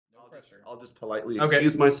I'll just politely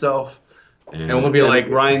excuse myself. And we'll be like,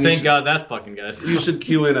 Ryan, thank God that fucking guy's. You should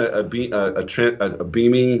cue in a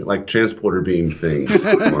beaming, like, transporter beam thing.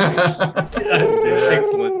 Excellent.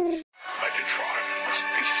 Megatron must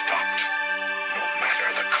be stopped, no matter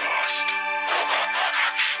the cost.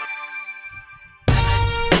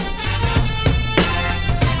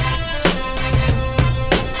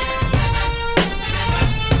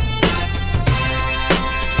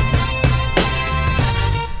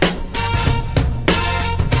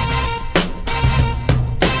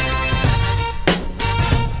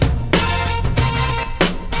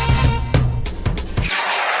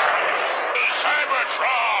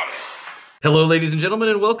 Hello, ladies and gentlemen,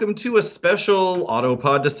 and welcome to a special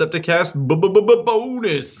Autopod Decepticast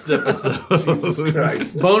bonus episode. Jesus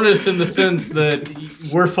Christ. Bonus in the sense that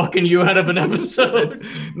we're fucking you out of an episode.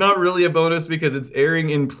 Not really a bonus because it's airing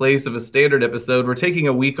in place of a standard episode. We're taking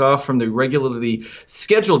a week off from the regularly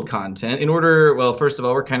scheduled content in order, well, first of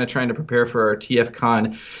all, we're kind of trying to prepare for our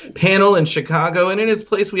TFCon panel in Chicago, and in its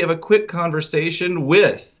place, we have a quick conversation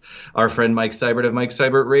with our friend Mike Seibert of Mike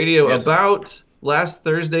Seibert Radio about last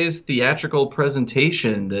Thursday's theatrical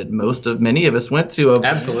presentation that many of us went to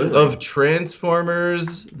of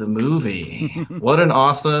Transformers the movie. What an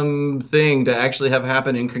awesome thing to actually have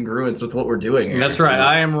happen in congruence with what we're doing here. That's right.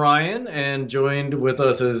 I am Ryan, and joined with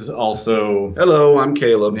us is also... Hello, I'm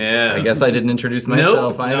Caleb. Yeah, I guess I didn't introduce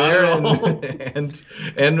myself. Nope, I'm Aaron.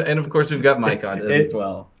 and of course we've got Mike on this as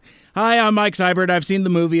well. Hi, I'm Mike Seibert. I've seen the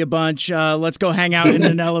movie a bunch. Let's go hang out in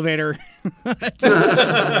an elevator. Man,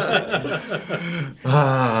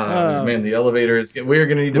 the elevator is. We're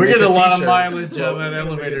gonna need to. We're make getting a lot of t-shirt. mileage on that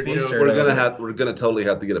elevator joke. We're gonna totally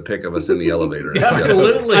have to get a pic of us in the elevator.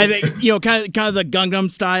 Absolutely. I think kind of the Gangnam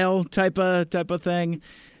Style type of thing.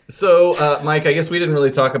 So, Mike, I guess we didn't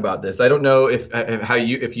really talk about this. I don't know if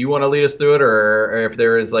you want to lead us through it, or if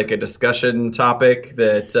there is like a discussion topic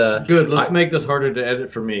that. Good. Let's make this harder to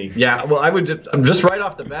edit for me. Yeah. Well, I'm just right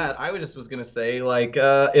off the bat. I was going to say like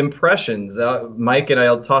impressions. Mike, and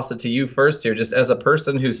I'll toss it to you first here, just as a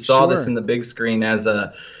person who saw this in the big screen as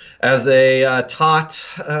a tot.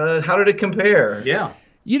 How did it compare? Yeah.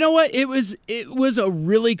 You know what? It was a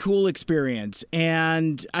really cool experience,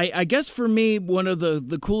 and I guess for me, one of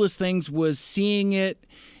the coolest things was seeing it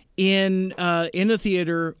in a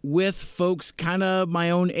theater with folks kind of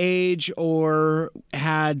my own age or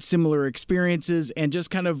had similar experiences, and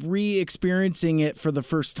just kind of re-experiencing it for the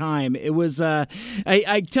first time. It was I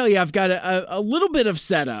tell you, I've got a little bit of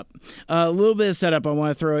setup, I want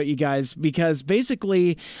to throw at you guys, because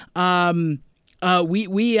basically.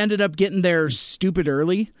 We ended up getting there stupid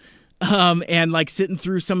early, and like sitting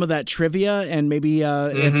through some of that trivia, and maybe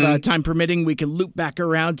if time permitting, we can loop back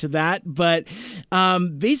around to that. But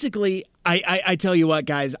basically, I tell you what,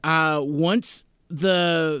 guys, once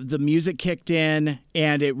the music kicked in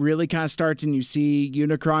and it really kind of starts, and you see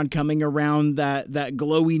Unicron coming around that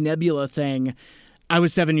glowy nebula thing, I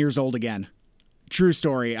was 7 years old again. True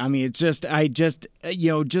story. I mean, I just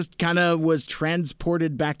kind of was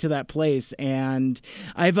transported back to that place, and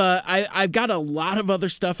I've got a lot of other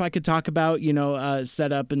stuff I could talk about,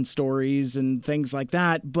 setup and stories and things like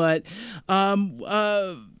that. But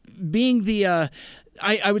being the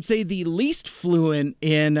I would say the least fluent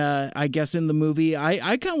in I guess in the movie,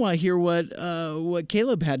 I kind of want to hear what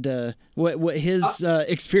Caleb had to what his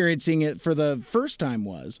experiencing it for the first time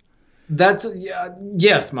was.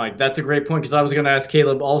 Yes, Mike. That's a great point, because I was going to ask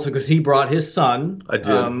Caleb also, because he brought his son. I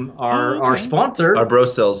did. Our sponsor, our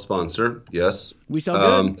Brosell sponsor. Yes, we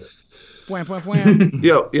sell good. Wham, wham, wham.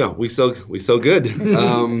 Yeah, we sell good.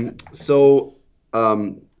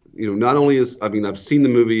 Not only I've seen the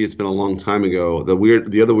movie. It's been a long time ago.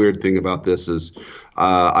 The other weird thing about this is,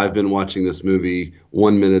 I've been watching this movie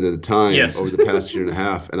 1 minute at a time over the past year and a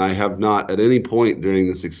half, and I have not at any point during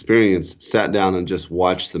this experience sat down and just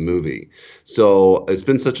watched the movie. So it's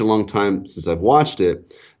been such a long time since I've watched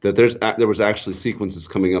it that there was actually sequences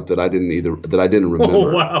coming up that I didn't remember.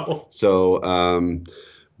 Oh wow! So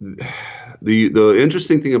the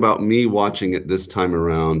interesting thing about me watching it this time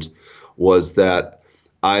around was that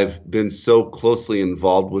I've been so closely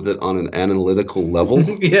involved with it on an analytical level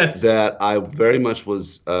that I very much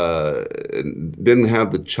was didn't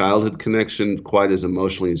have the childhood connection quite as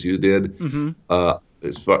emotionally as you did. Mm-hmm.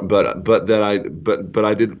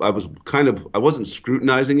 I wasn't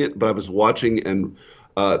scrutinizing it, but I was watching, and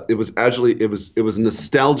it was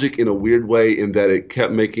nostalgic in a weird way, in that it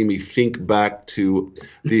kept making me think back to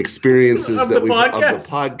the experiences of the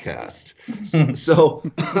podcast. So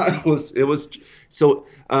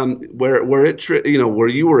where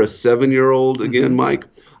you were a 7-year-old again, Mike,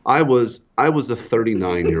 I was a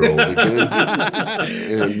 39-year-old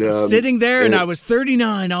again, and sitting there, and I was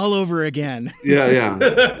 39 all over again. Yeah.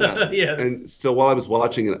 Yes. And so while I was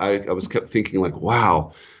watching it, I was kept thinking like,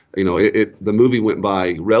 wow, the movie went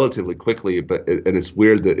by relatively quickly, and it's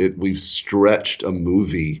weird that we've stretched a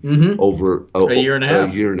movie over a year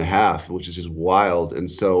and a half, which is just wild. And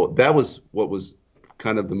so that was what was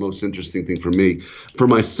kind of the most interesting thing for me. For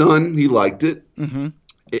my son, he liked it. Mm-hmm.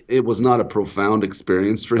 It was not a profound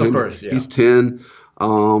experience for him. Of course, yeah. He's 10.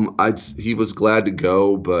 He was glad to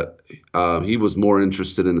go, but he was more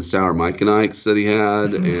interested in the Sour Mike and Ikes that he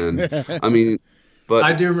had, and I mean, but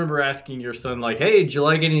I do remember asking your son, like, "Hey, did you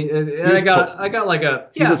like any?" And I got like a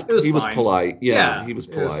he was polite. Yeah, he was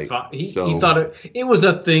polite. He thought it was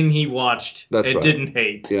a thing he watched. That's and right. Didn't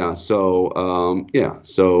hate. Yeah. So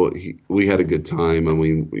we had a good time,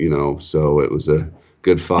 and so it was a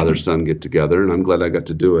good father-son get together, and I'm glad I got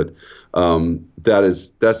to do it.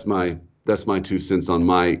 That's my 2 cents on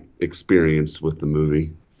my experience with the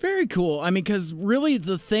movie. Very cool. I mean, because really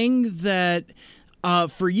the thing that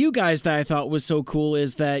for you guys that I thought was so cool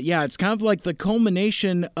is that, it's kind of like the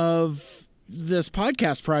culmination of this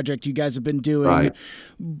podcast project you guys have been doing. Right.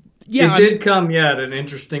 Yeah, it did come at an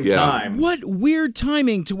interesting time. What weird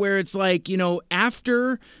timing to where it's like,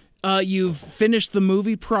 after you've finished the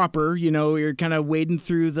movie proper, you're kind of wading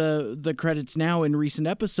through the credits now in recent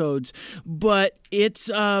episodes, but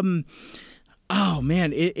it's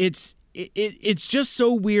it's just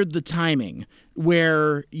so weird, the timing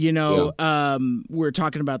where we're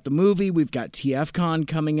talking about the movie, we've got TFCon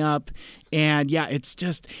coming up, and it's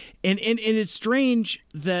just and it's strange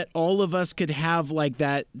that all of us could have like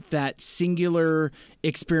that singular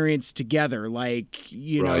experience together, like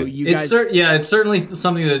you guys. It's certainly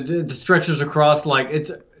something that stretches across, like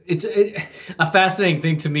it's a fascinating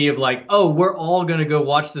thing to me of like, oh, we're all going to go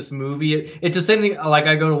watch this movie. It's the same thing, like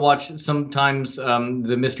I go to watch sometimes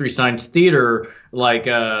the Mystery Science Theater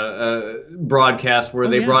broadcast where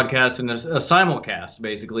they broadcast in a simulcast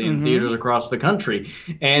basically in theaters across the country.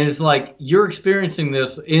 And it's like you're experiencing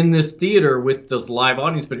this in this theater with this live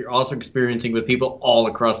audience, but you're also experiencing with people all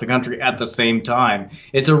across the country at the same time.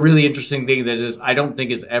 It's a really interesting thing that I don't think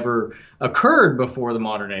has ever occurred before the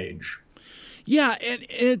modern age. Yeah, and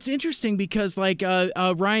it's interesting because, like,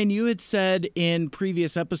 Ryan, you had said in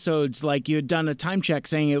previous episodes, like, you had done a time check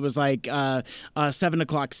saying it was like 7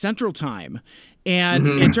 o'clock Central Time, and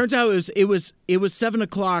it turns out it was 7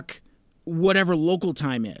 o'clock whatever local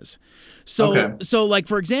time is. So, So like,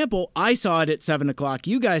 for example, I saw it at 7 o'clock.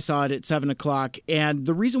 You guys saw it at 7 o'clock. And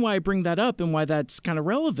the reason why I bring that up and why that's kind of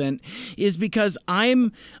relevant is because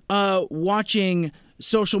I'm watching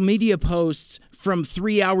social media posts from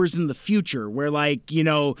 3 hours in the future where, like,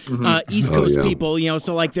 East Coast people,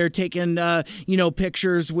 so like they're taking,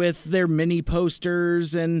 pictures with their mini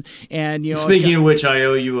posters and Speaking of which, I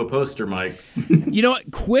owe you a poster, Mike.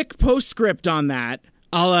 Quick postscript on that.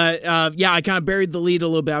 I kind of buried the lead a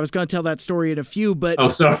little bit. I was going to tell that story in a few,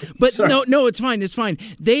 but sorry. But sorry. No, it's fine. It's fine.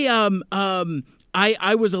 They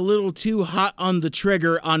I was a little too hot on the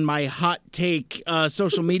trigger on my hot take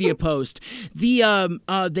social media post.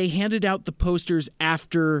 They handed out the posters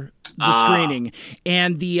after the screening,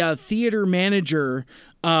 and the theater manager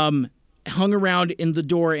hung around in the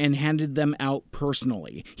door and handed them out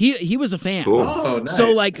personally. He was a fan. Cool. Oh,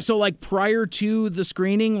 nice. So like prior to the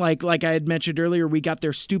screening, like I had mentioned earlier, we got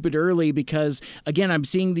there stupid early because, again, I'm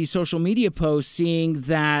seeing these social media posts, seeing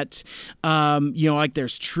that like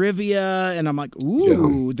there's trivia, and I'm like,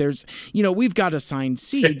 ooh, there's we've got assigned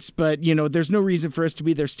seats, but there's no reason for us to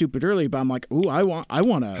be there stupid early. But I'm like, ooh, I want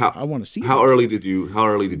to see. How early did you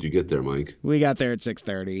get there, Mike? We got there at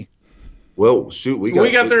 6:30. Well, shoot, we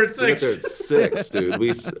got there at 6. We got there at 6, dude.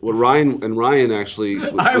 Ryan actually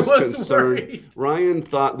was concerned. Worried. Ryan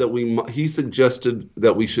thought that he suggested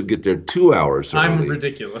that we should get there 2 hours early. I'm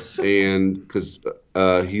ridiculous. And because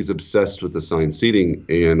he's obsessed with assigned seating,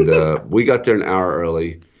 and we got there an hour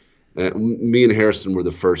early. Me and Harrison were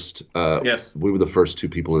the first. Yes. We were the first 2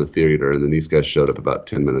 people in the theater, and then these guys showed up about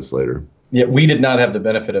 10 minutes later. Yeah, we did not have the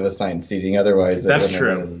benefit of assigned seating. Otherwise, that's it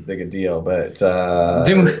wouldn't have been as big a deal. But I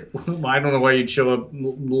don't know why you'd show up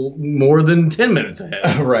more than 10 minutes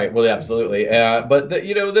ahead. Right. Well, absolutely. But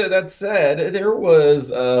that said, there was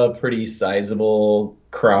a pretty sizable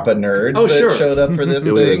crop of nerds that showed up for this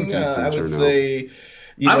thing. I would say.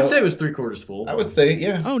 I would say it was 3/4 full. I would say,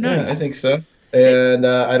 yeah. Oh, nice. Yeah, I think so. And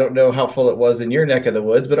I don't know how full it was in your neck of the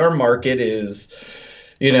woods, but our market is.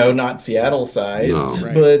 Not Seattle-sized,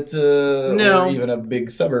 but or even a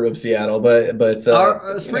big suburb of Seattle. But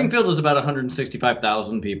our Springfield is about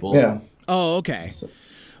 165,000 people. Yeah. Oh, okay.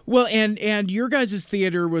 Well, and your guys'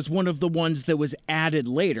 theater was one of the ones that was added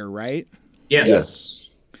later, right? Yes.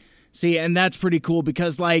 See, and that's pretty cool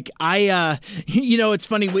because, like, it's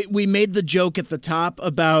funny. We made the joke at the top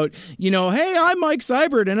about, hey, I'm Mike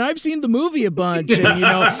Seibert and I've seen the movie a bunch, and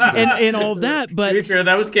and all of that. But to be fair,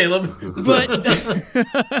 that was Caleb. But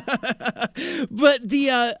but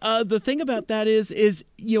the thing about that is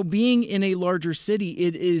being in a larger city,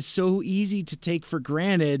 it is so easy to take for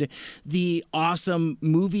granted the awesome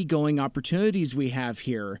movie going opportunities we have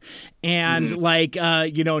here, and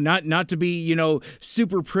not to be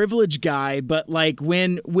super privileged guy, but like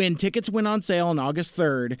when tickets went on sale on August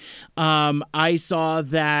 3rd, I saw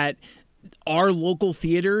that our local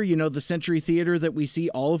theater, the Century Theater that we see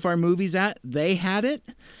all of our movies at, they had it.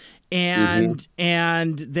 And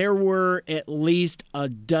there were at least a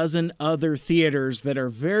dozen other theaters that are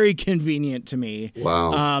very convenient to me.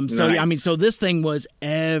 Wow. So nice. so this thing was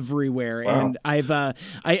everywhere, wow. and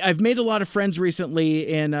I've made a lot of friends recently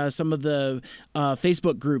in some of the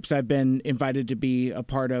Facebook groups I've been invited to be a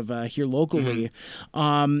part of here locally.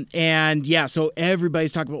 So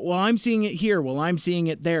everybody's talking about, well, I'm seeing it here, well, I'm seeing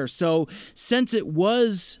it there. So since it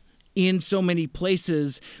was in so many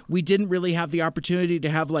places, we didn't really have the opportunity to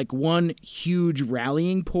have like one huge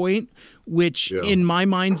rallying point, which in my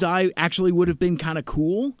mind's eye actually would have been kind of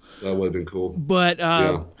cool. That would have been cool.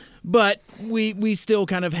 But we still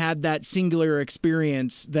kind of had that singular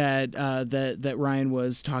experience that Ryan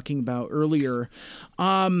was talking about earlier.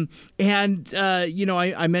 I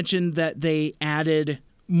mentioned that they added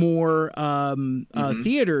more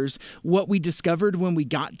theaters. What we discovered when we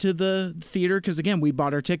got to the theater, because again, we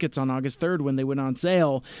bought our tickets on August 3rd when they went on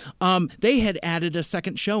sale, they had added a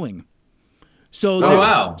second showing. So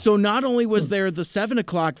wow. So not only was there the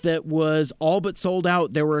 7:00 that was all but sold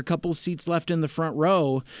out, there were a couple seats left in the front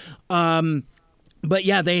row. But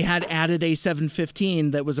yeah, they had added a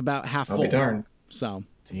 7:15 that was about half full. I'll be darned. So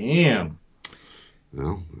damn.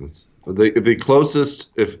 No, that's the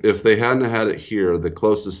closest. If they hadn't had it here, the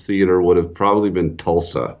closest theater would have probably been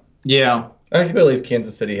Tulsa. Yeah. I believe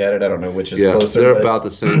Kansas City had it. I don't know which is closer. They're about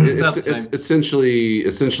the same. It's essentially a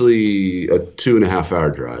 2.5 hour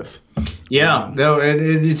drive. Yeah, no,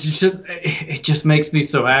 it just makes me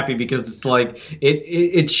so happy because it's like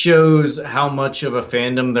it shows how much of a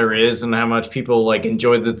fandom there is and how much people like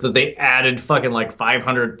enjoy that they added fucking like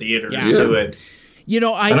 500 theaters to it.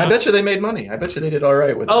 I bet you they made money. I bet you they did all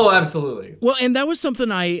right with it. Oh, absolutely. Well, and that was something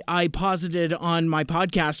I posited on my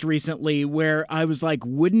podcast recently where I was like,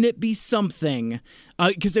 wouldn't it be something,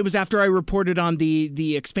 because it was after I reported on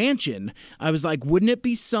the expansion, I was like, wouldn't it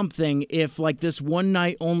be something if like this one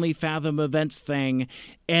night only Fathom Events thing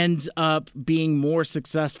ends up being more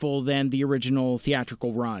successful than the original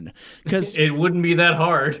theatrical run? Because it wouldn't be that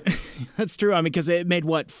hard. That's true. I mean, because it made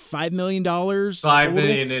what, $5 million? $5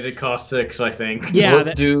 million, and it cost $6 million, I think. Yeah.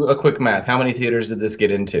 Let's do a quick math. How many theaters did this get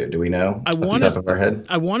into? Do we know? I want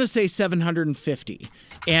to say 750.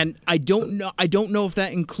 And I don't know if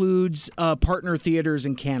that includes partner theaters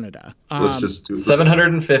in Canada. Let's just do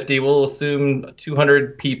 750. We'll assume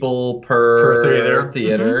 200 people per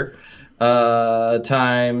theater.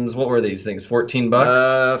 Times, what were these things?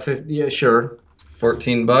 $14? Yeah, sure.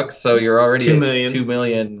 $14. So you're already $2 at million. $2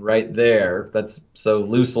 million right there. That's so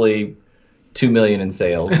loosely $2 million in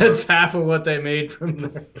sales. That's half of what they made from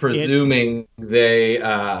there. Presuming they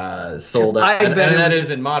sold out. And that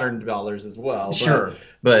is in modern dollars as well. Sure.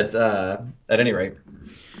 But at any rate.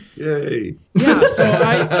 Yay. Yeah, so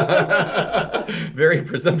very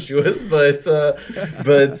presumptuous, but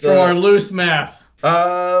from our loose math.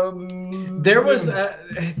 There was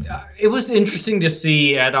it was interesting to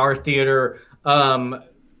see at our theater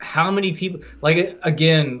how many people, like,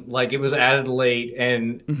 again, like, it was added late,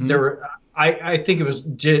 and there were I think it was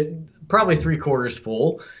probably 3/4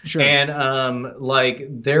 full. Sure. And like,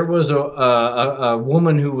 there was a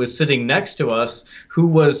woman who was sitting next to us who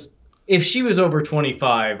was, if she was over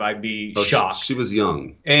 25, I'd be shocked. She was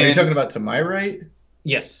young. Are you talking about to my right?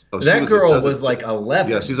 Yes. That girl was like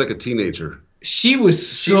 11. Yeah, she's like a teenager. She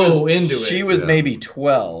was into it. She was maybe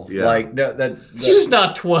 12. Yeah. Like that's she was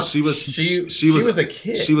not 12. She was a kid.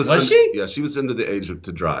 She was she? Yeah, she was under the age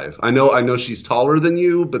to drive. I know she's taller than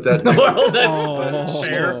you, but that well, that's she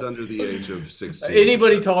fair. was under the age of 16.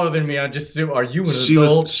 Anybody taller than me, I just assume, are you an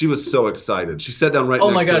adult? She was so excited. She sat down right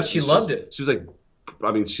Oh next my to God, us. she loved it. She was like,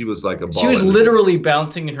 I mean, she was like a ball. She was literally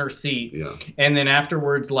bouncing in her seat. Yeah. And then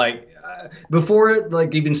afterwards, like, before it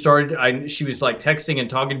like even started, she was like texting and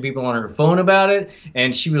talking to people on her phone about it,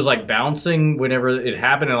 and she was like bouncing whenever it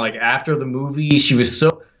happened. And like after the movie, she was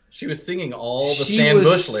She was singing all the Stan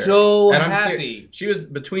Bush lyrics. So happy. She was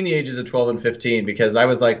between the ages of 12 and 15 because I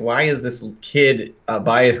was like, why is this kid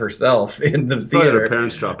by herself in the theater? Her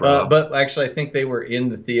parents dropped her off. But actually, I think they were in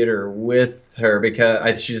the theater with her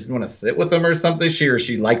because she just want to sit with them or something.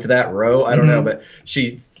 She liked that row. I don't know, but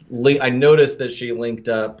I noticed that she linked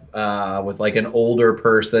up with like an older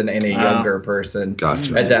person and a younger person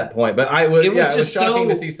at that point. But it was shocking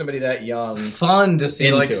to see somebody that young. Fun to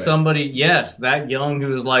see like somebody, that young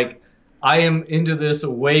who's like, I am into this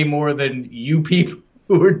way more than you people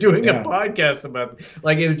who are doing a podcast about it.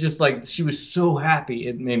 Like, it was just like, she was so happy.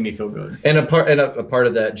 It made me feel good. And a part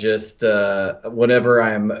of that, just whenever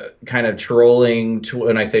I'm kind of trolling,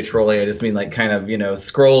 when I say trolling, I just mean like kind of,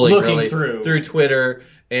 scrolling through Twitter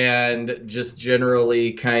and just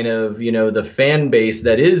generally kind of, the fan base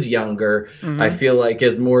that is younger, I feel like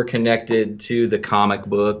is more connected to the comic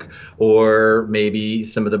book or maybe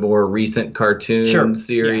some of the more recent cartoon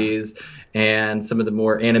series. Yeah. And some of the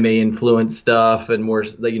more anime influenced stuff and more,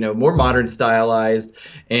 more modern stylized.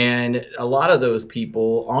 And a lot of those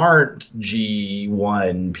people aren't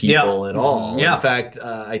G1 people at all. Yeah. In fact,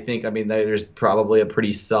 I think, there's probably a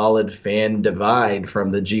pretty solid fan divide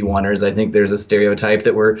from the G1ers. I think there's a stereotype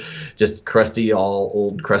that we're just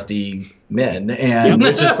old crusty men, and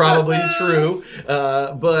which is probably true.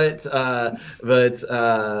 But I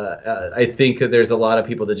think that there's a lot of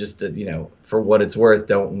people that just, for what it's worth,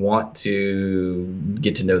 don't want to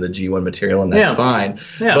get to know the G1 material, and that's fine.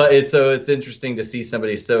 Yeah. But it's interesting to see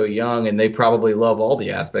somebody so young, and they probably love all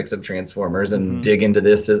the aspects of Transformers and dig into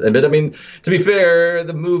this. But to be fair,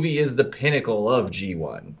 the movie is the pinnacle of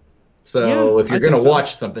G1. So if you're going to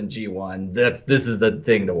watch something G1, this is the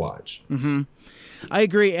thing to watch. Mm-hmm. I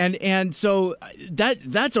agree, and so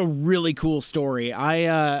that's a really cool story.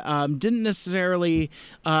 I didn't necessarily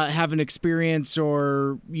have an experience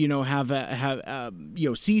or have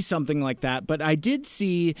see something like that, but I did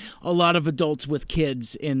see a lot of adults with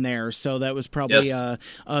kids in there, so that was probably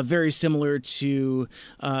very similar to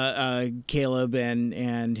Caleb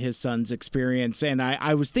and his son's experience. And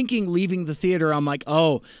I was thinking, leaving the theater, I'm like,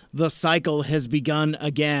 oh, the cycle has begun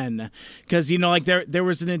again, because there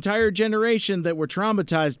was an entire generation that were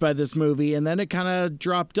traumatized by this movie, and then it kind of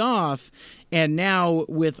dropped off. And now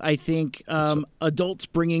with, I think, adults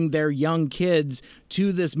bringing their young kids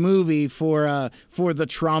to this movie for the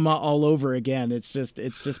trauma all over again. It's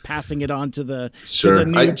just passing it on to the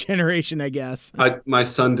new generation, I guess. My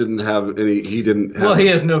son didn't have any. He didn't have. Well, he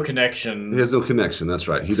has no connection. He has no connection. That's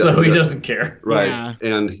right. He doesn't care. Right. Yeah,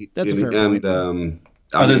 and that's a fair point.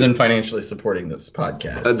 Other than financially supporting this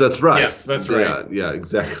podcast. That's right. Yes, that's right. Yeah,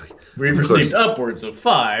 exactly. We've received upwards of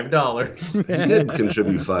 $5. He did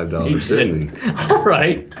contribute $5, didn't he? All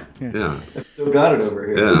right. Yeah. I've still got it over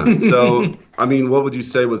here. Yeah. So, what would you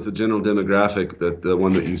say was the general demographic, that the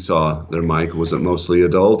one that you saw there, Mike? Was it mostly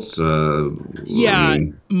adults?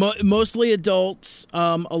 Mostly adults,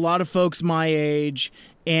 a lot of folks my age,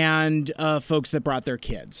 and folks that brought their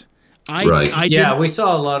kids. We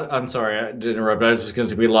saw a lot. I'm sorry to interrupt. I was just going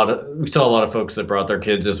to say we saw a lot of folks that brought their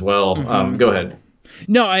kids as well. Mm-hmm. Go ahead.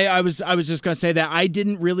 No, I was just going to say that I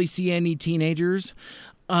didn't really see any teenagers.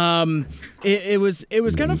 It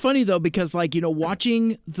was kind of funny though, because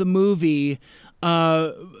watching the movie,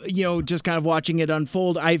 just kind of watching it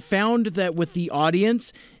unfold, I found that with the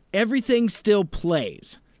audience, everything still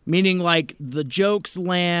plays. Meaning, the jokes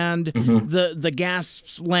land, the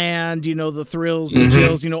gasps land, the thrills, the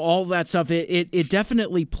chills, all that stuff. It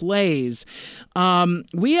definitely plays.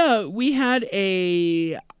 We had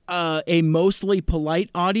a mostly polite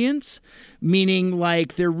audience, meaning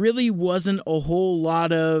there really wasn't a whole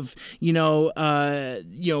lot of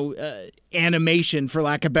animation, for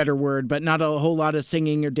lack of a better word, but not a whole lot of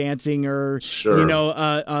singing or dancing or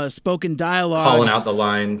spoken dialogue, calling out the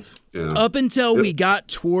lines. Yeah. Up until we got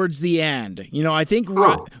towards the end, I think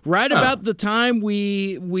right about the time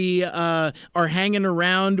we are hanging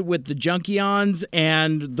around with the Junkions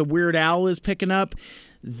and the Weird Al is picking up.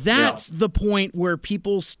 That's the point where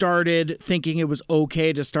people started thinking it was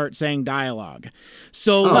okay to start saying dialogue.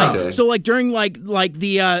 So during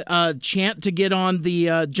the chant to get on the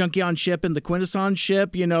Junkion ship and the Quintesson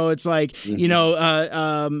ship, it's kill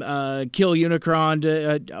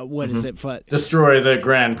Unicron, what is it? Destroy the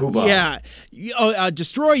Grand Poobah. Yeah.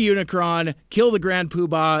 Destroy Unicron, kill the Grand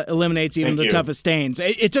Poobah, eliminates even the toughest stains.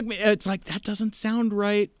 It took me, it's like, that doesn't sound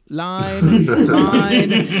right. Line.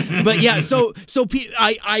 But yeah, so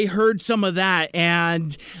I heard some of that,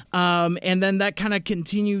 and then that kind of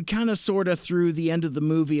continued kind of sort of through the end of the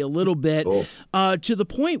movie a little bit, to the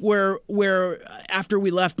point where after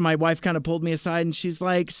we left, my wife kind of pulled me aside and she's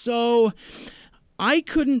like, so I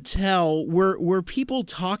couldn't tell, were people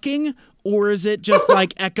talking, or is it just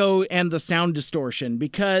like echo and the sound distortion?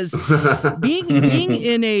 Because being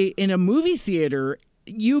in a movie theater,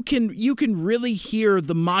 you can really hear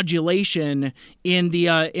the modulation in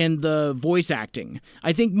the voice acting.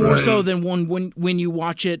 I think more so than when you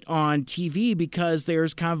watch it on TV, because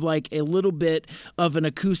there's kind of like a little bit of an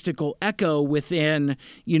acoustical echo within,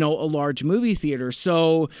 a large movie theater.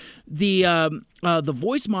 So the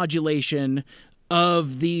voice modulation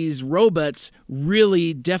of these robots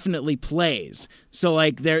really definitely plays. So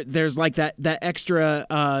like there's like that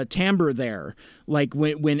extra timbre there, like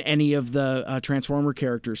when any of the Transformer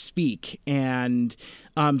characters speak. And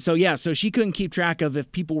so she couldn't keep track of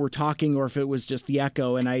if people were talking or if it was just the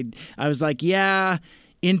echo. And I was like, yeah,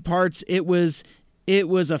 in parts it was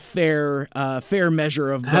a fair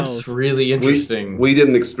measure of both. That's really interesting. We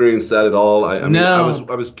didn't experience that at all. I mean, I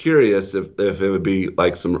was curious if it would be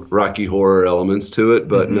like some Rocky Horror elements to it,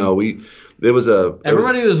 but no,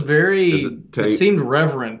 everybody was very. It seemed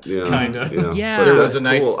reverent, kind of. Yeah, but it was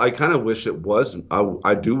nice. Cool. I kind of wish it was.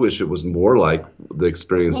 I do wish it was more like the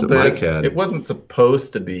experience that Mike had. It wasn't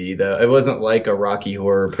supposed to be though. It wasn't like a Rocky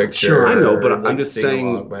Horror Picture. Sure, I know, but I'm just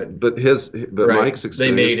saying. But Mike's experience.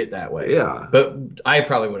 They made it that way. Yeah, but I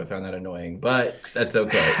probably would have found that annoying. But that's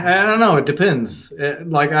okay. I don't know. It depends.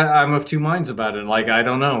 I'm of two minds about it. Like I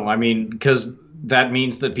don't know. I mean, because that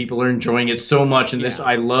means that people are enjoying it so much, and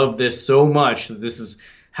I love this so much that this is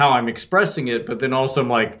how I'm expressing it. But then also I'm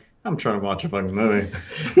like, I'm trying to watch a fucking movie.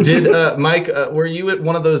 Did Mike? Were you at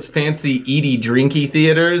one of those fancy eaty drinky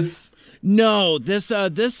theaters? No, this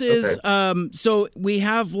is so we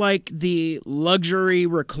have like the luxury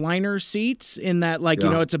recliner seats in that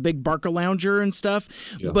it's a big Barca lounger and stuff,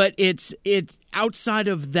 but it's outside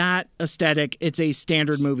of that aesthetic, it's a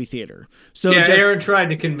standard movie theater. So Aaron tried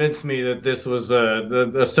to convince me that this was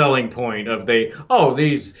the selling point of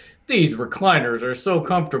these recliners are so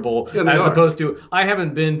comfortable, as opposed to I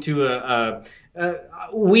haven't been to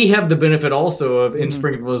we have the benefit also of in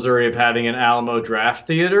Springfield, Missouri, of having an Alamo Draft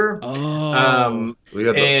Theater. Oh, we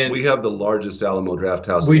have the largest Alamo Draft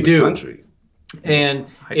House in the country, and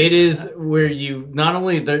it is where you not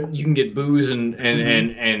only you can get booze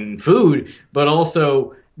and food, but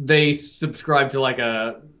also they subscribe to like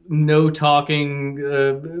a no talking.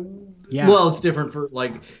 Well, it's different for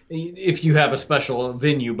like if you have a special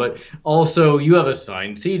venue, but also you have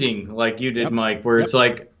assigned seating like you did, Mike, where it's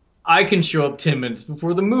like, I can show up 10 minutes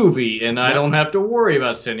before the movie, and I don't have to worry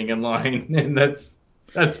about standing in line, and that's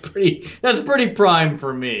pretty prime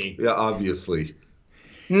for me. Yeah, obviously.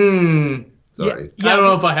 Sorry, I don't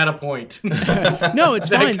know if I had a point. No, it's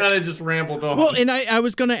fine. I kind of just rambled on. Well, and I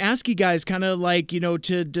was going to ask you guys kind of like,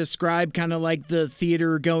 to describe kind of like the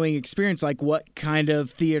theater going experience, like what kind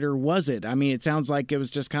of theater was it? I mean, it sounds like it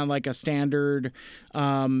was just kind of like a standard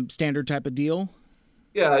type of deal.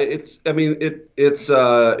 Yeah, it's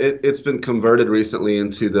been converted recently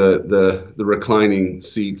into the reclining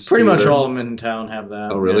seats. Pretty much all of them in town have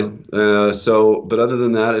that. Oh, really? Yeah. But other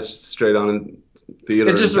than that, it's straight on theater.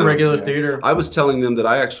 It's just a regular theater. I was telling them that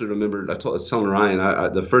I actually remembered. I was telling Ryan,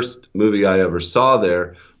 the first movie I ever saw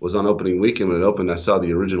there was on opening weekend. When it opened, I saw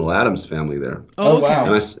the original Addams Family there. Oh, okay.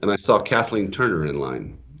 Wow! And I saw Kathleen Turner in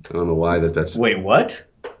line. I don't know why that's. Wait, what?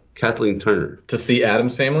 Kathleen Turner. To see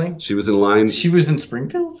Addams Family? She was in line. She was in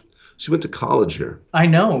Springfield? She went to college here. I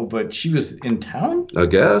know, but she was in town? I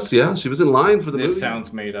guess, yeah. She was in line for the movie. This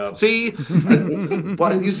sounds made up. See?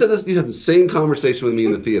 You said this. You had the same conversation with me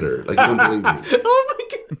in the theater. Like, you don't believe me. Oh, my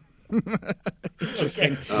God.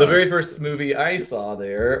 Interesting. The very first movie I saw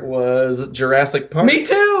there was Jurassic Park. Me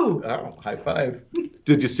too. Oh, high five.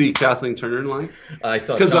 Did you see Kathleen Turner in line? I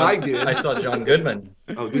saw. Because I did. I saw John Goodman.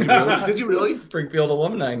 Oh, did you really? Did you really? Springfield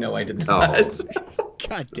alumni? No, I did not. Oh.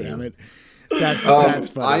 God damn it. That's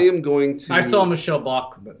funny. I am going to. I saw Michelle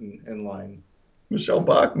Bachmann in line. Michelle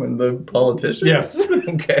Bachmann, the politician? Yes.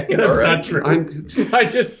 Okay. That's not true. I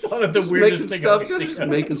just thought of the weirdest thing I've ever seen. Just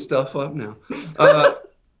making stuff up now.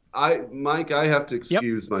 Mike, I have to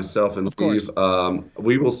excuse myself and leave.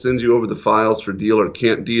 We will send you over the files for Deal or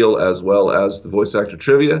Can't Deal, as well as the voice actor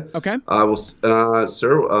trivia. Okay. I will,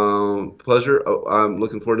 sir. Pleasure. I'm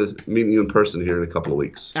looking forward to meeting you in person here in a couple of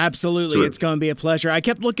weeks. Absolutely, sure. It's going to be a pleasure. I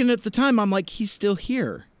kept looking at the time. I'm like, he's still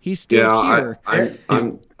here. He's still here.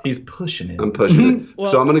 He's pushing it. I'm pushing it.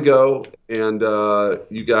 So I'm going to go, and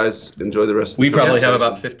you guys enjoy the rest of the We probably have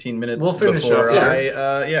about 15 minutes we'll finish before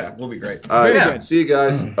up. We'll be great. All right, see you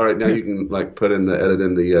guys. All right, now you can put in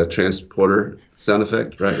the transporter sound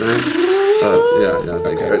effect, right, Ryan?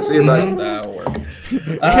 Thanks. All right, see you, bye. That'll work.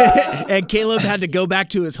 And Caleb had to go back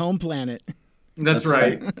to his home planet. That's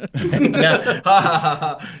right.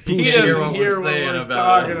 Yeah. He doesn't hear what we're saying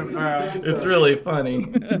about it. It's really funny.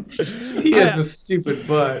 He has a stupid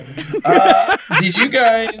butt. Did you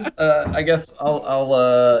guys? I guess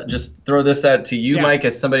I'll just throw this out to you, Mike,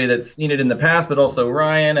 as somebody that's seen it in the past, but also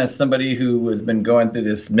Ryan as somebody who has been going through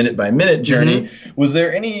this minute by minute journey. Was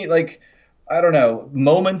there any I don't know,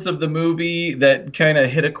 moments of the movie that kind of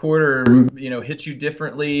hit a chord or, hit you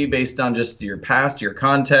differently based on just your past, your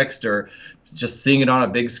context, or just seeing it on a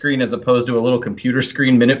big screen as opposed to a little computer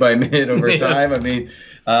screen minute by minute over time? I mean,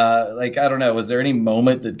 I don't know. Was there any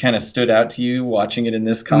moment that kind of stood out to you watching it in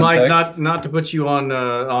this context? Mike, not to put you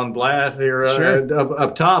on blast here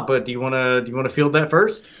up top, but do you want to field that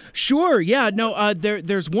first? Sure. Yeah. No.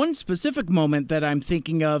 There's one specific moment that I'm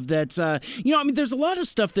thinking of that's there's a lot of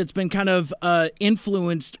stuff that's been kind of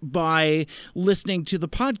influenced by listening to the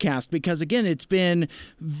podcast because again, it's been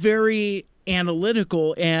very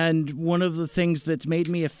analytical, and one of the things that's made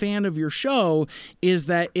me a fan of your show is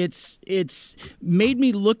that it's made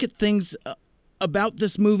me look at things about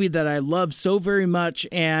this movie that I love so very much,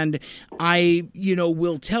 and I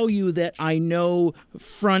will tell you that I know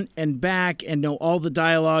front and back and know all the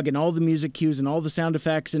dialogue and all the music cues and all the sound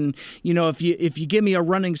effects, and if you give me a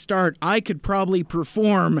running start, I could probably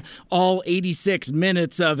perform all 86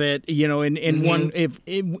 minutes of it in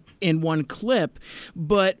one clip.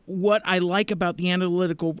 But what I like about the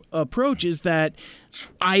analytical approach is that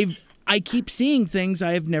I keep seeing things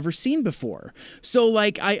I have never seen before. So,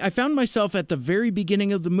 I found myself at the very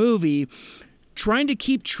beginning of the movie trying to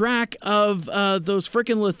keep track of those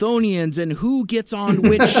frickin' Lithonians and who gets on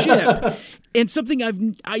which ship, and something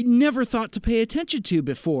I never thought to pay attention to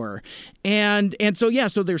before. And so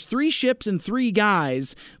there's 3 ships and 3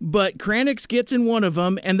 guys, but Kranix gets in one of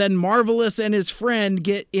them, and then Marvelous and his friend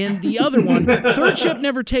get in the other one. Third ship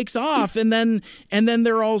never takes off, and then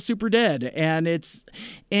they're all super dead. And the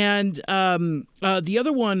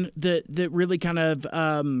other one that really kind of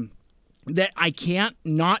that I can't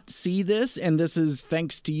not see this, and this is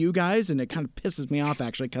thanks to you guys, and it kind of pisses me off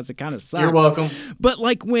actually because it kind of sucks. You're welcome. But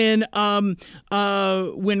when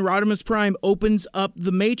Rodimus Prime opens up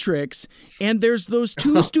the Matrix, and there's those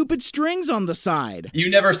 2 stupid strings on the side.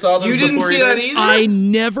 You never saw those before? You didn't see that either? I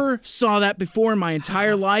never saw that before in my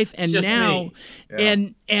entire life, and now,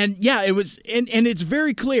 and it was, and it's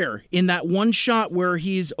very clear in that one shot where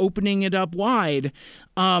he's opening it up wide.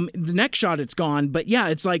 The next shot, it's gone. But yeah,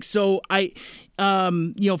 it's so Fathom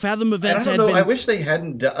Events had been. I wish they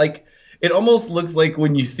hadn't done it. Almost looks like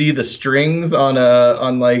when you see the strings on a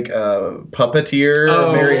puppeteer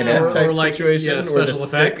marionette type situation, or special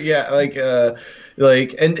effects.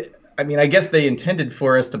 And I mean, I guess they intended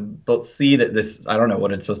for us to both see that this, I don't know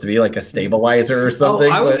what it's supposed to be, like a stabilizer or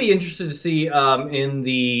something. I would be interested to see in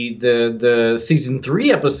the season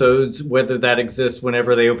 3 episodes whether that exists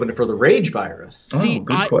whenever they open it for the Rage virus. Good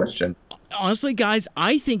question. Honestly, guys,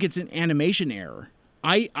 I think it's an animation error.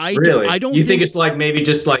 Really? I don't. You think it's maybe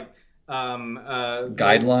just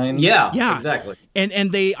guidelines? Yeah, exactly.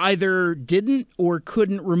 And they either didn't or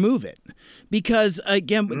couldn't remove it. Because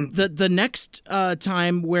again, the next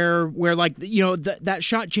time where that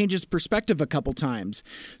shot changes perspective a couple times.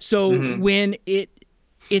 So when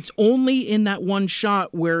it's only in that one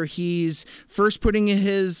shot where he's first putting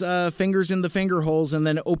his fingers in the finger holes and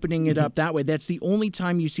then opening it up that way. That's the only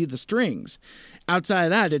time you see the strings. Outside of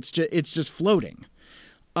that, it's just floating.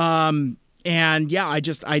 And yeah,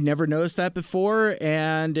 I never noticed that before,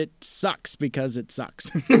 and it sucks because it sucks.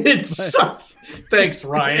 It sucks. Thanks,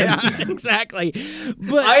 Ryan. Yeah, exactly.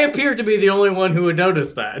 But I appear to be the only one who would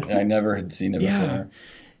notice that. I never had seen it before.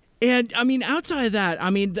 And I mean, outside of that, I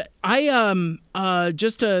mean, I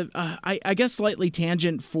guess slightly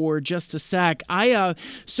tangent for just a sec.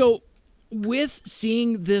 So with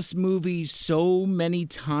seeing this movie so many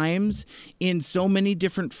times in so many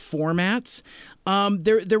different formats,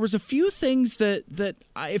 there was a few things that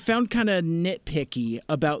I found kind of nitpicky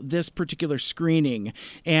about this particular screening,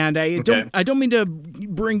 and I don't mean to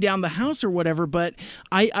bring down the house or whatever, but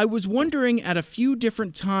I was wondering at a few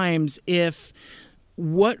different times if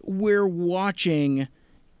what we're watching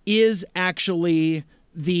is actually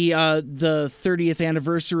the 30th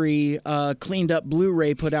anniversary cleaned up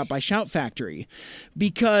Blu-ray put out by Shout Factory,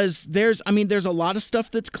 because there's a lot of stuff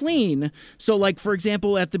that's clean. So like, for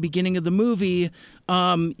example, at the beginning of the movie,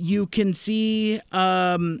 you can see the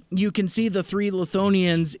 3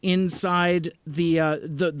 Lithonians inside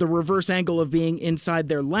the reverse angle of being inside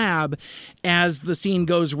their lab as the scene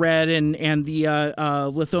goes red and the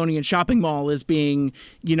Lithonian shopping mall is being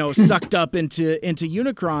sucked up into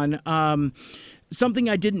Unicron. something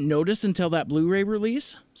I didn't notice until that Blu-ray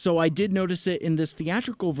release. So I did notice it in this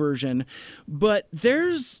theatrical version, but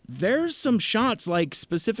there's some shots, like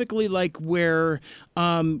specifically like where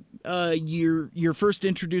you're first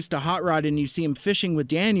introduced to Hot Rod and you see him fishing with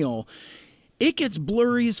Daniel. It gets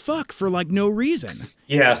blurry as fuck for like no reason.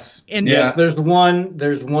 Yes. And yes, there's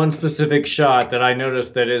one specific shot that I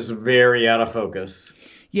noticed that is very out of focus.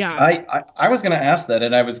 Yeah, I was going to ask that,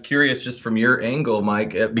 and I was curious just from your angle,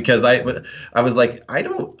 Mike, because I was like,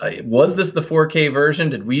 was this the 4K version?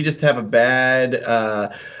 Did we just have a bad,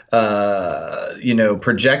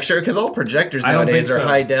 projector? Because all projectors nowadays are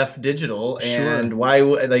high def digital, and why?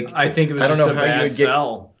 Like, I think it was just a bad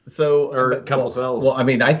cell. Or a couple cells. Well, I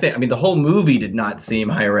mean, the whole movie did not seem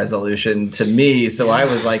high resolution to me, so I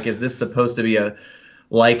was like, is this supposed to be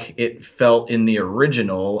like it felt in the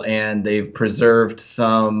original, and they've preserved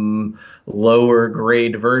some lower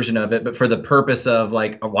grade version of it, but for the purpose of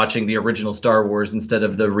like watching the original Star Wars instead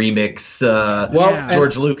of the remix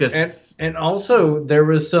George Lucas. And also there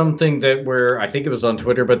was something that where I think it was on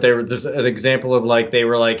Twitter, but there's an example of like they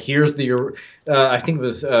were like, here's the I think it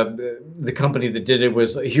was the company that did it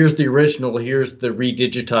was, here's the original, here's the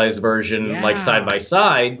redigitized version, like side by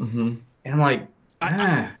side. Mm-hmm. And I'm like,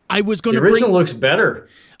 I was going to the original looks better.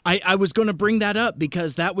 I was going to bring that up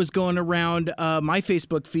because that was going around my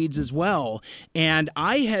Facebook feeds as well. And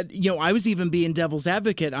I was even being devil's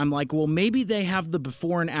advocate. I'm like, well, maybe they have the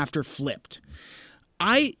before and after flipped.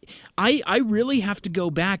 I really have to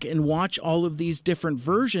go back and watch all of these different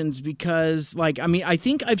versions because, I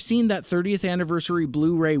think I've seen that 30th anniversary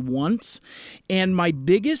Blu-ray once. And my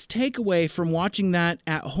biggest takeaway from watching that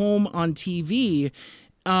at home on TV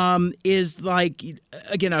is like,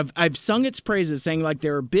 again, I've sung its praises, saying like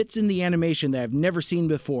there are bits in the animation that I've never seen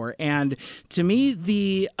before, and to me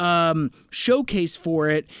the showcase for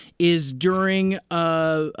it is during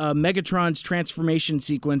Megatron's transformation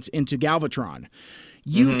sequence into Galvatron.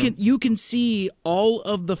 You can see all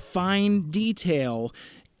of the fine detail.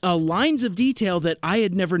 Lines of detail that I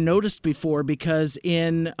had never noticed before, because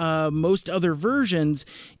in most other versions,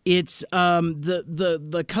 it's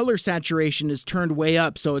the color saturation is turned way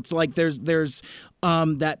up, so it's like there's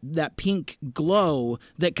that pink glow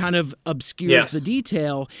that kind of obscures the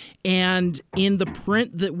detail. And in the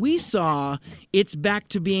print that we saw, it's back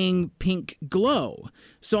to being pink glow.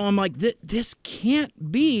 So I'm like, this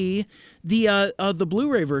can't be the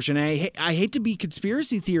Blu-ray version. I hate to be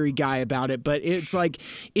conspiracy theory guy about it, but it's like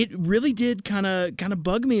it really did kind of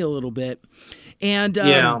bug me a little bit. And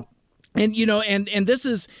and this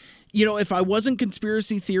is, if I wasn't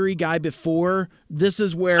conspiracy theory guy before, this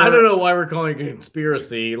is where I don't know why we're calling it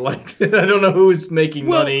conspiracy. Like, I don't know who's making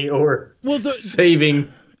money or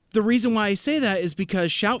saving. The reason why I say that is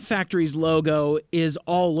because Shout Factory's logo is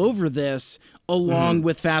all over this, along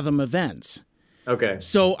with Fathom Events. Okay.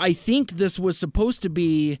 So I think this was supposed to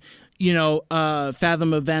be,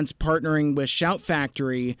 Fathom Events partnering with Shout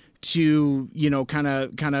Factory to, kind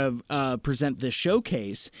of present this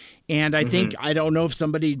showcase. And I think, I don't know if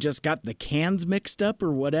somebody just got the cans mixed up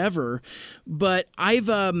or whatever, but I've,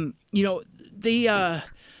 oh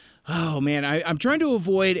man, I'm trying to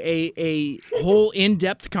avoid a whole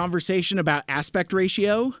in-depth conversation about aspect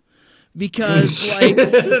ratio. Because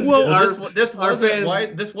this wasn't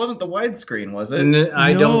the widescreen, was it?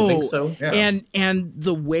 I don't think so. Yeah. And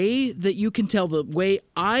the way that you can tell, the way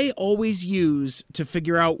I always use to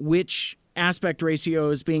figure out which aspect ratio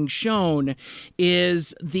is being shown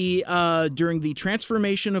is during the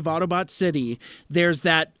transformation of Autobot City, there's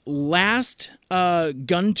that last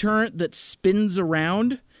gun turret that spins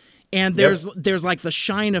around, and there's like the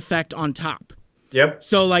shine effect on top. Yep.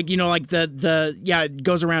 So like, it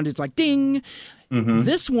goes around. It's like ding. Mm-hmm.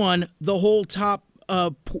 This one, the whole top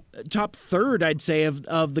third, I'd say,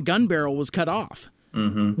 of the gun barrel was cut off.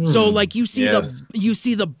 Mm-hmm. So like you see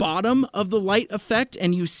the bottom of the light effect,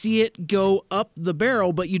 and you see it go up the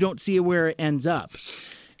barrel, but you don't see where it ends up.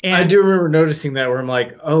 And I do remember noticing that, where I'm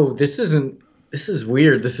like, oh, this is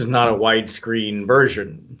weird. This is not a widescreen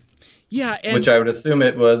version. Yeah, which I would assume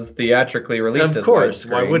it was theatrically released. Of course,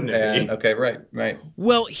 why wouldn't it be? Okay, right.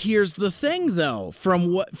 Well, here's the thing, though.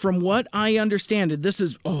 From what I understand, this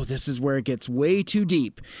is where it gets way too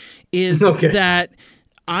deep. Is that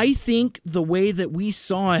I think the way that we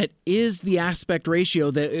saw it is the aspect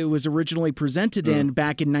ratio that it was originally presented in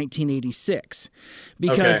back in 1986.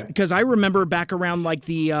 Because I remember back around like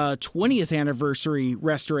the 20th anniversary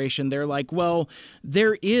restoration, they're like, well,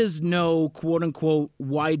 there is no quote unquote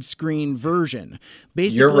widescreen version.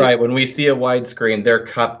 Basically, you're right. When we see a widescreen,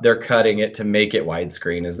 they're cutting it to make it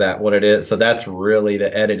widescreen. Is that what it is? So that's really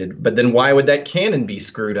the edited. But then why would that canon be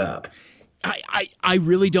screwed up? I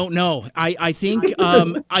really don't know. I think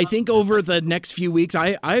over the next few weeks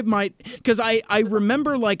I might, because I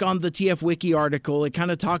remember like on the TF Wiki article it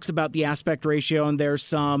kind of talks about the aspect ratio and there's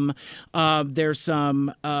some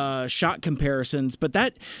shot comparisons, but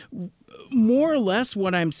that more or less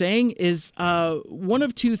what I'm saying is one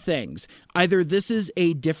of two things. Either this is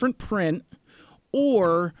a different print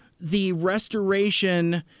or the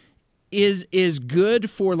restoration is good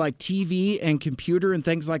for like TV and computer and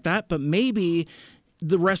things like that, but maybe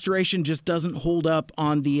the restoration just doesn't hold up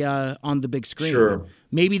on the big screen. Sure.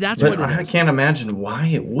 Maybe that's but what it is. I can't imagine why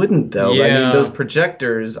it wouldn't, though. Yeah. I mean, those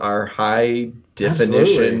projectors are high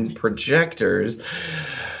definition projectors.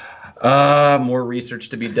 More research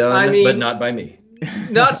to be done, but not by me.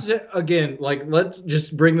 Not to, again, like, let's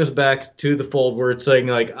just bring this back to the fold where it's saying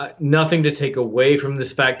like nothing to take away from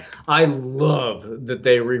this fact. I love that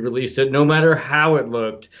they re-released it, no matter how it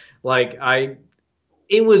looked. Like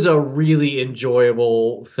it was a really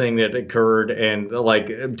enjoyable thing that occurred, and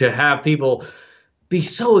like to have people be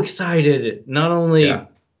so excited, not only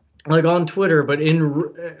like on Twitter, but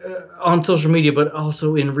on social media, but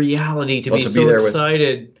also in reality, to be so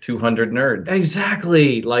excited. 200 nerds.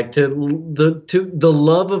 Exactly. Like to the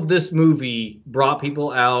love of this movie brought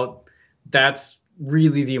people out. That's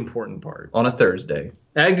really the important part. On a Thursday.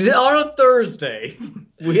 On a Thursday.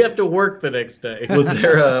 We have to work the next day. Was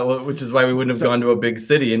there which is why we wouldn't have gone to a big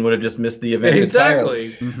city and would have just missed the event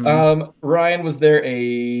entirely. Mm-hmm. Ryan, was there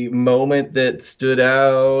a moment that stood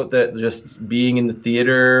out, that just being in the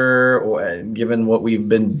theater, or given what we've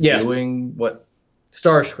been doing, what?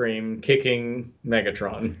 Starscream kicking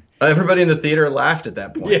Megatron. Everybody in the theater laughed at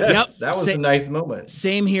that point. Yes. Yep. That was a nice moment.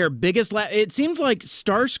 Same here. Biggest laugh. It seems like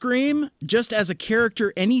Starscream, just as a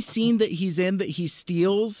character, any scene that he's in that he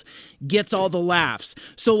steals gets all the laughs.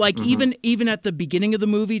 So like even at the beginning of the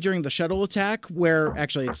movie during the shuttle attack, where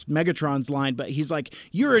actually it's Megatron's line, but he's like,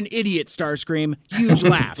 "You're an idiot, Starscream." Huge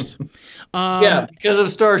laughs. Because of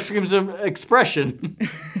Starscream's expression.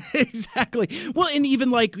 Exactly. Well, and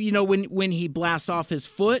even like, you know, when he blasts off his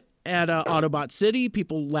foot at Autobot City,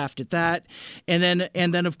 people laughed at that, and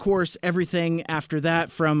then of course everything after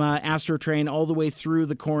that from Astro Train all the way through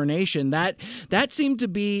the coronation. That seemed to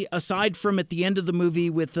be, aside from at the end of the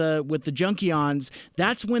movie with the Junkions,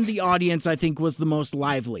 that's when the audience I think was the most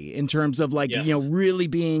lively in terms of like you know, really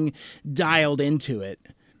being dialed into it.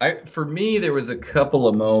 For me, there was a couple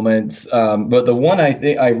of moments, but the one I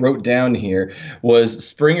think I wrote down here was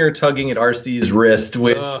Springer tugging at RC's wrist,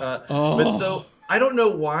 which but so. I don't know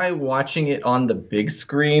why watching it on the big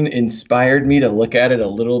screen inspired me to look at it a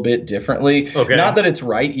little bit differently. Okay. Not that it's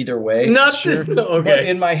right either way. But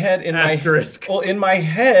in my head, in my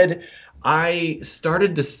head, I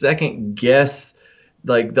started to second guess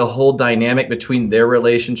like the whole dynamic between their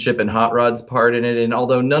relationship and Hot Rod's part in it. And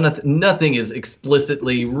although nothing is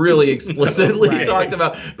really explicitly talked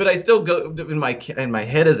about, but I still go in my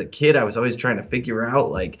head as a kid, I was always trying to figure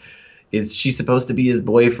out like, is she supposed to be his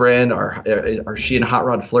boyfriend, or are she and Hot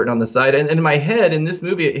Rod flirting on the side? And in my head, in this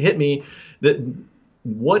movie, it hit me that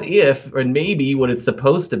what if, or maybe what it's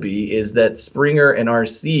supposed to be, is that Springer and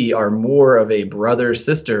RC are more of a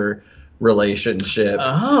brother-sister relationship.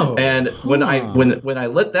 And when I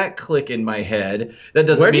let that click in my head, that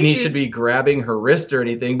doesn't mean he should be grabbing her wrist or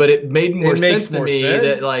anything, but it made more sense to me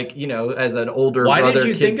that, like, you know, as an older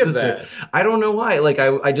brother, kid, sister. I don't know why. Like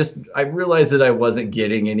I realized that I wasn't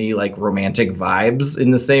getting any like romantic vibes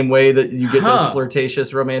in the same way that you get those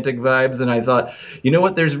flirtatious romantic vibes, and I thought, you know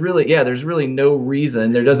what, there's really no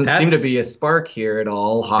reason. There doesn't seem to be a spark here at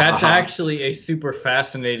all. That's actually a super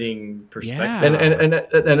fascinating perspective.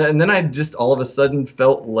 And then I just all of a sudden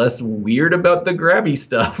felt less weird about the grabby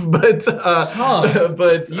stuff, but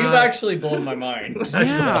you've actually blown my mind.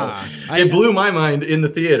 It blew my mind in the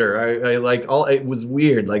theater. It was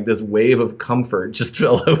weird, like this wave of comfort just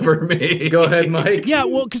fell over me. Go ahead, Mike. Yeah,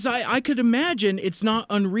 well, because I could imagine it's not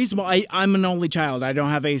unreasonable. I'm an only child. I don't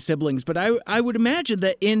have any siblings, but I would imagine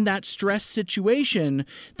that in that stress situation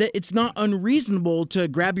that it's not unreasonable to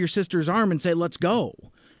grab your sister's arm and say, "Let's go."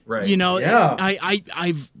 Right. You know,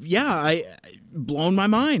 I've blown my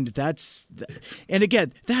mind. And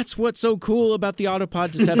again, that's what's so cool about the Autopod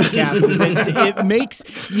Decepticast is it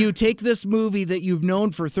makes you take this movie that you've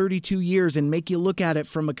known for 32 years and make you look at it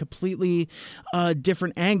from a completely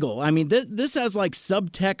different angle. I mean, this has like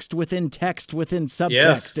subtext within text within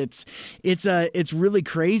subtext. Yes. It's really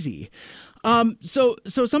crazy. So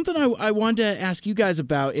something I wanted to ask you guys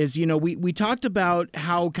about is, we talked about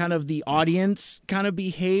how kind of the audience kind of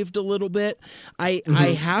behaved a little bit. I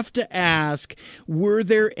have to ask, were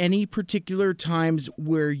there any particular times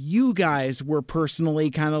where you guys were personally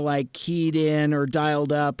kind of like keyed in or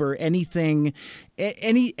dialed up or anything,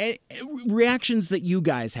 any reactions that you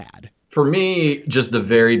guys had? For me, just the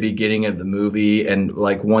very beginning of the movie, and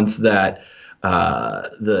like once that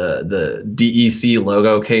the DEC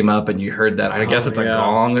logo came up and you heard that, I guess it's a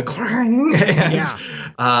gong clang,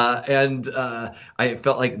 and I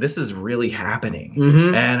felt like this is really happening.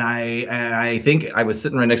 And I think I was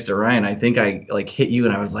sitting right next to Ryan. I think I like hit you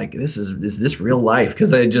and I was like, is this real life?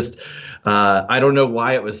 Because I just I don't know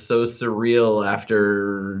why it was so surreal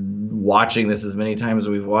after watching this as many times as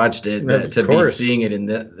we've watched it, to be seeing it in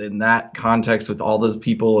that context with all those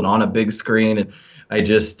people and on a big screen. And I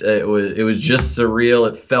just it was just surreal.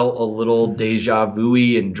 It felt a little deja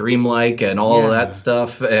vu-y and dreamlike and all of that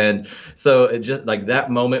stuff. And so it just like that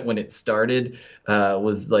moment when it started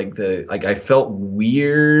was like I felt a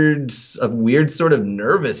weird sort of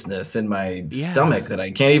nervousness in my stomach that I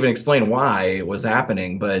can't even explain why it was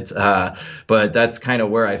happening. But that's kind of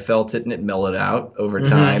where I felt it, and it mellowed out over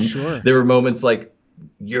time. Sure. There were moments like,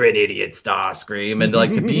 "You're an idiot, Starscream," and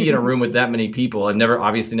like to be in a room with that many people. I've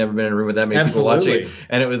obviously never been in a room with that many people watching it,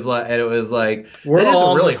 and it was like we're that is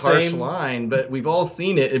all a really the harsh same line, but we've all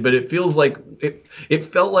seen it. But it feels like it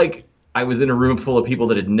felt like I was in a room full of people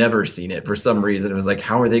that had never seen it for some reason. It was like,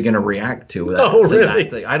 how are they going to react to that? Oh, really?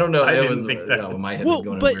 That thing? I don't know. I didn't think that. My head was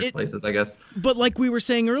going in weird places, I guess. But like we were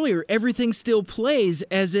saying earlier, everything still plays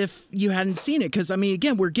as if you hadn't seen it. Because, I mean,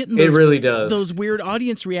 again, we're getting those weird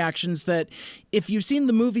audience reactions that if you've seen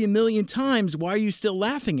the movie a million times, why are you still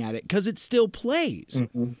laughing at it? Because it still plays.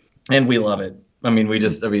 Mm-hmm. And we love it. I mean,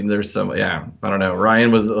 there's so, I don't know.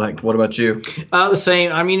 Ryan was like, what about you? The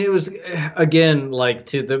same. I mean, it was, again, like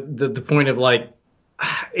to the point of like,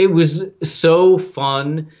 it was so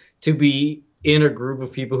fun to be in a group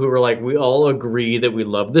of people who were like, we all agree that we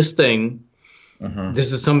love this thing. Mm-hmm.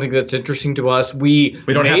 This is something that's interesting to us. We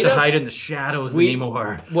don't have to hide in the shadows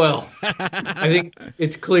anymore. Well, I think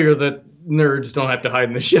it's clear that nerds don't have to hide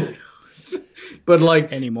in the shadows. But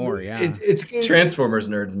like anymore, it's Transformers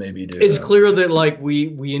nerds maybe do. It's clear that like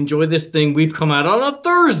we enjoy this thing. We've come out on a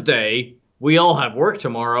Thursday. We all have work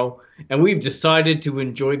tomorrow, and we've decided to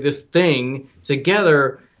enjoy this thing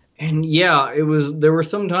together. And there were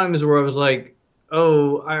some times where I was like,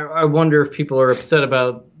 oh, I wonder if people are upset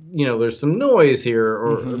about, there's some noise here,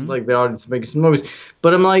 or like the audience makes some noise.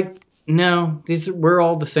 But I'm like, no, we're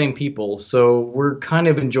all the same people, so we're kind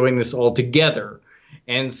of enjoying this all together.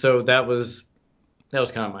 And so that was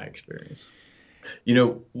kind of my experience.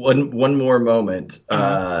 One more moment,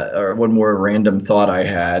 or one more random thought I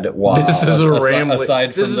had. This is a rambling.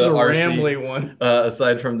 Aside from the RC, rambling one.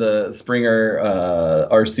 Aside from the Springer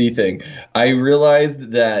RC thing, I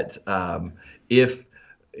realized that if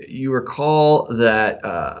you recall that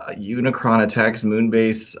Unicron attacks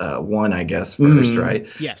Moonbase 1, I guess, first, right?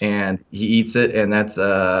 Yes. And he eats it, and that's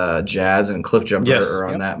Jazz and Cliffjumper are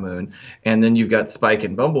on that moon. And then you've got Spike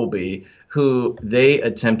and Bumblebee, who they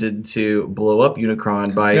attempted to blow up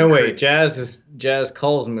Unicron by... No, wait, Jazz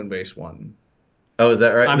calls Moonbase 1. Oh, is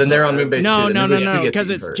that right? They're on Moonbase 2. No, because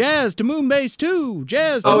it's Jazz to Moonbase 2.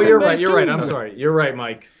 Jazz to Moonbase 2. You're right. I'm sorry. You're right,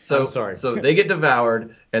 Mike. I'm sorry. So they get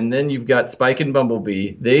devoured, and then you've got Spike and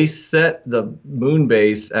Bumblebee. They set the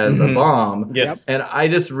Moonbase as a bomb. Yes. And I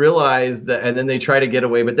just realized that, and then they try to get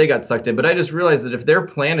away, but they got sucked in. But I just realized that if their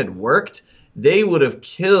plan had worked, they would have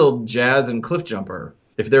killed Jazz and Cliffjumper.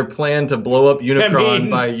 If their plan to blow up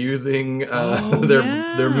Unicron by using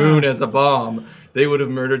their moon as a bomb, they would have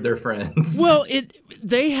murdered their friends. Well,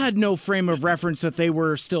 they had no frame of reference that they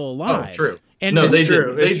were still alive. Oh, true. And no, they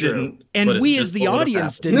didn't. And we as the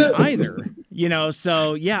audience didn't either.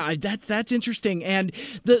 So that's interesting. And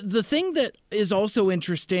the thing that is also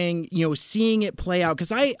interesting, seeing it play out,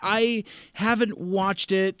 because I haven't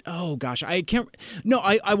watched it. Oh gosh, I can't. No,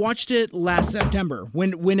 I watched it last September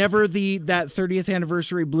whenever that 30th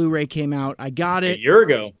anniversary Blu-ray came out. I got it a year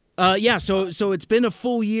ago. So it's been a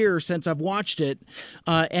full year since I've watched it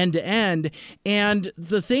end to end, and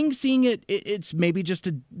the thing, seeing it's maybe just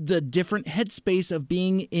the different headspace of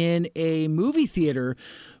being in a movie theater,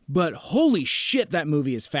 but holy shit, that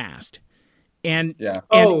movie is fast, and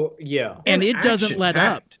it doesn't let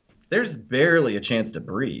up. There's barely a chance to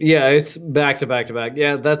breathe. Yeah, it's back to back to back.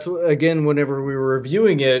 Yeah, that's, again, whenever we were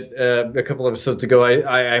reviewing it a couple episodes ago,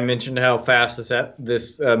 I mentioned how fast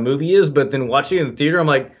this movie is, but then watching it in the theater, I'm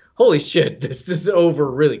like, holy shit, this is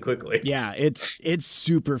over really quickly. Yeah, it's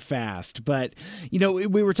super fast. But, we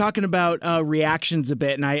were talking about reactions a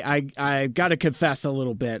bit, and I got to confess a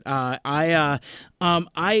little bit. I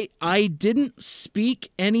didn't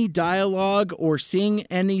speak any dialogue or sing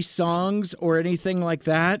any songs or anything like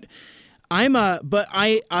that. But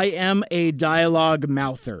I am a dialogue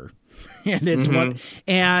mouther. And it's one,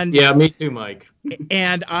 and yeah, me too, Mike.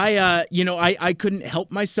 And I couldn't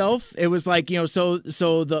help myself. It was like, so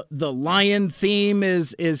the lion theme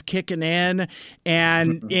is kicking in,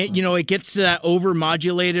 and it gets to that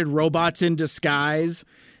overmodulated robots in disguise.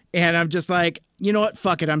 And I'm just like, you know what?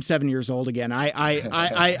 Fuck it. I'm 7 years old again.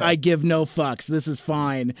 I give no fucks. This is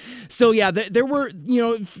fine. So yeah, there were,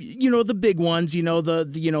 the big ones,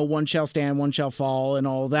 the one shall stand, one shall fall and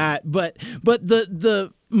all that. But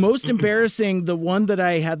the most embarrassing, the one that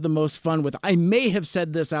I had the most fun with, I may have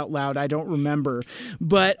said this out loud, I don't remember,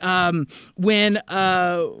 but when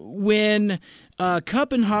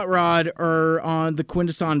Kup and Hot Rod are on the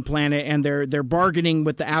Quintesson planet and they're bargaining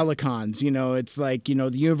with the Alicons. It's like,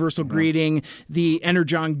 the universal greeting, the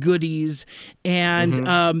Energon goodies.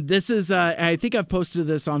 And this is, I think I've posted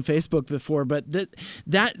this on Facebook before, but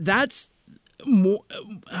that's more,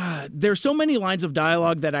 there's so many lines of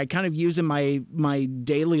dialogue that I kind of use in my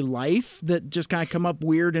daily life that just kind of come up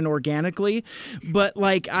weird and organically. But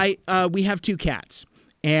like we have 2 cats.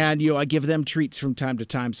 And, I give them treats from time to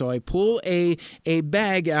time. So I pull a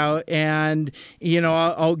bag out and,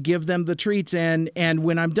 I'll give them the treats. And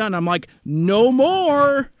when I'm done, I'm like, no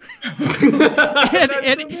more.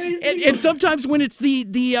 and sometimes when it's this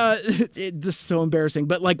is so embarrassing,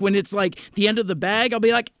 but like when it's like the end of the bag, I'll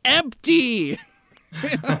be like, empty.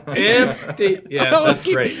 Empty. Yeah, that's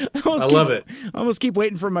great. I love it. I almost keep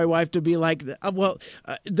waiting for my wife to be like,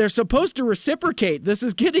 they're supposed to reciprocate. This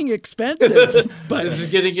is getting expensive. But this is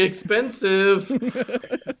getting expensive.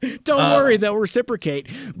 Don't worry, they'll reciprocate.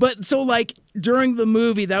 But so like during the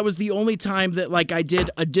movie, that was the only time that like I did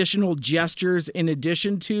additional gestures in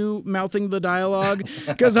addition to mouthing the dialogue,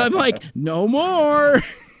 because I'm like, no more.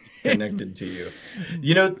 Connected to you.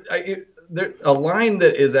 There, a line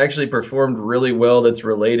that is actually performed really well that's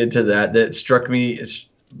related to that struck me as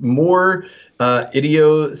more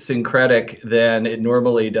idiosyncratic than it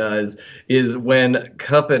normally does is when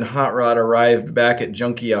Kup and Hot Rod arrived back at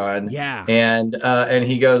Junkion. Yeah. And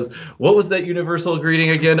he goes, what was that universal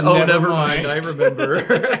greeting again? Oh, never mind. I remember.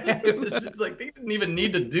 It was just like, they didn't even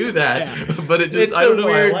need to do that. Yeah. But it just, I don't know,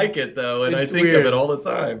 weird, I like it though. And I think of it all the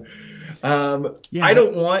time. I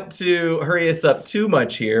don't want to hurry us up too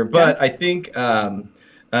much here, but I think that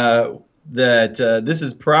this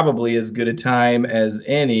is probably as good a time as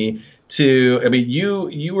any to. I mean,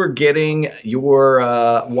 you were getting your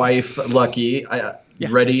wife Lucky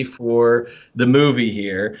ready for the movie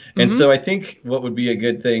here, and so I think what would be a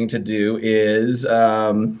good thing to do is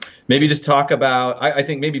maybe just talk about. I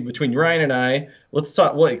think maybe between Ryan and I. Let's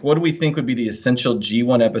talk. What do we think would be the essential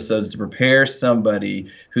G1 episodes to prepare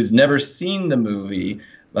somebody who's never seen the movie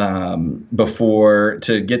before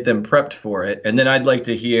to get them prepped for it? And then I'd like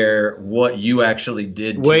to hear what you actually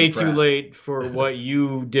did. Way too late for what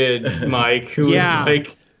you did, Mike. Who was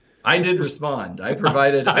like. I did respond. I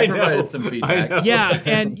provided some feedback. Yeah,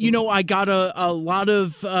 and I got a lot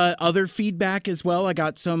of other feedback as well. I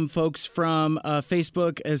got some folks from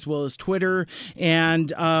Facebook as well as Twitter,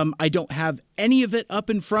 and I don't have any of it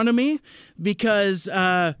up in front of me because,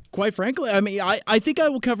 quite frankly, I mean, I think I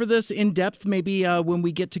will cover this in depth maybe when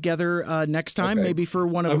we get together next time, maybe for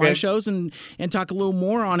one of my shows and talk a little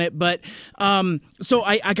more on it. But so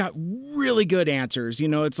I got really good answers.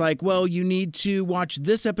 It's like, well, you need to watch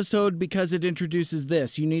this episode because it introduces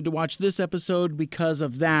this. You need to watch this episode because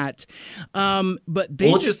of that. But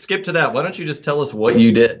let's just skip to that. Why don't you just tell us what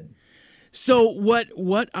you did? So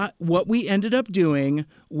what we ended up doing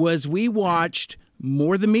was we watched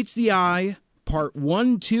More Than Meets the Eye, part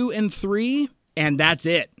 1, 2, and 3, and that's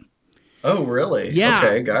it. Oh, really? Yeah.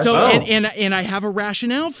 Okay, gotcha. So and I have a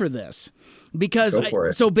rationale for this. Because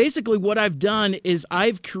so basically what I've done is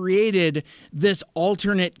I've created this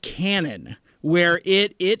alternate canon where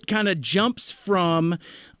it kind of jumps from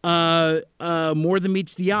More Than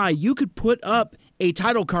Meets the Eye. You could put up a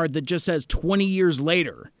title card that just says 20 years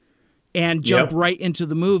later and jump right into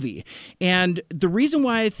the movie. And the reason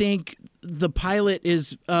why I think the pilot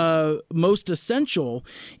is most essential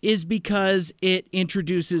is because it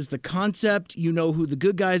introduces the concept. You know who the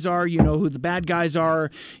good guys are. You know who the bad guys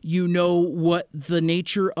are. You know what the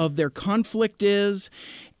nature of their conflict is.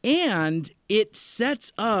 And it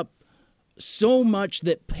sets up so much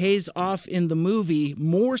that pays off in the movie,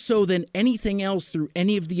 more so than anything else through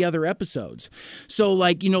any of the other episodes. So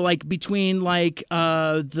like, like between like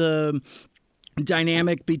the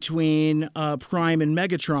dynamic between Prime and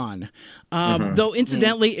Megatron. Though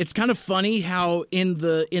incidentally, it's kind of funny how in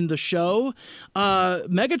the show,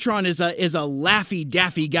 Megatron is a Laffy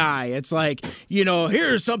Daffy guy. It's like,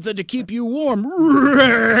 here's something to keep you warm.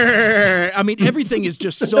 I mean, everything is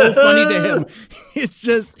just so funny to him. It's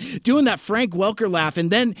just doing that Frank Welker laugh, and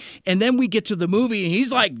then we get to the movie, and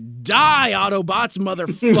he's like, "Die, Autobots,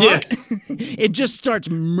 motherfucker!" It just starts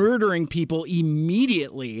murdering people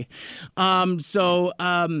immediately.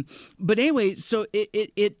 But anyway, so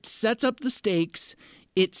it sets up the stakes.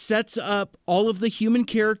 It sets up all of the human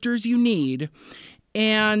characters you need.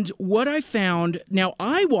 And what I found, now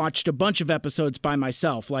I watched a bunch of episodes by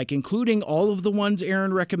myself, like including all of the ones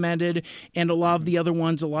Aaron recommended and a lot of the other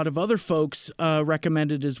ones a lot of other folks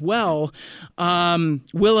recommended as well.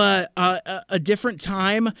 Willa, a different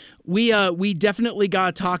time, we definitely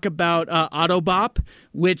got to talk about Autobop,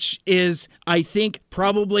 which is, I think,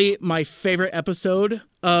 probably my favorite episode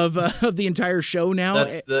of the entire show now.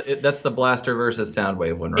 That's the Blaster versus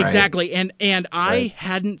Soundwave one, right? Exactly, and I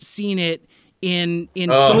hadn't seen it in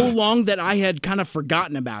so long that I had kind of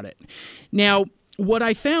forgotten about it. Now, what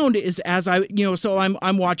I found is as I, so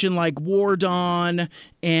I'm watching like War Dawn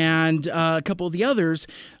and a couple of the others,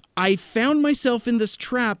 I found myself in this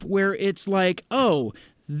trap where it's like, oh,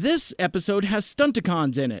 this episode has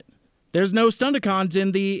Stunticons in it. There's no Stunticons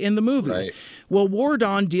in the movie. Right. Well, War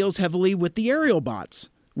Dawn deals heavily with the aerial bots,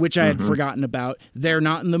 which I had forgotten about. They're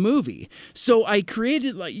not in the movie. So I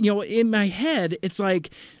created, like, in my head, it's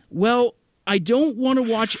like, well, I don't want to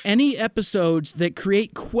watch any episodes that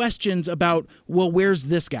create questions about, well, where's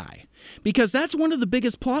this guy? Because that's one of the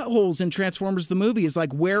biggest plot holes in Transformers the movie is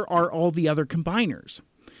like, where are all the other combiners?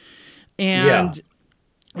 And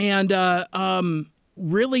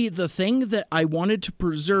really the thing that I wanted to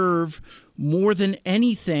preserve more than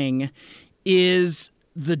anything is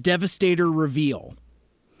the Devastator reveal.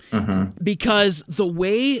 Because the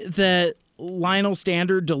way that Lionel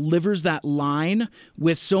Stander delivers that line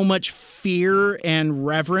with so much fear and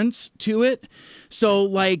reverence to it. So,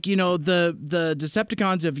 like, the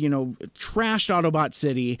Decepticons have, trashed Autobot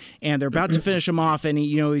City, and they're about to finish him off, and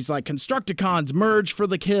he's like, Constructicons merge for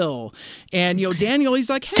the kill. And, Daniel, he's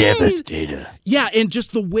like, hey. Devastator. Yeah, and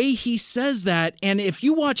just the way he says that, and if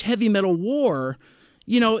you watch Heavy Metal War,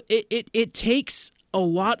 it takes a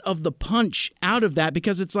lot of the punch out of that,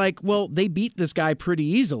 because it's like, well, they beat this guy pretty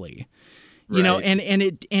easily.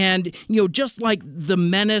 And just like the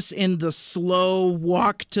menace and the slow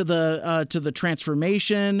walk to the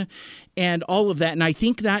transformation and all of that. And I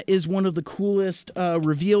think that is one of the coolest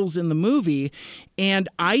reveals in the movie. And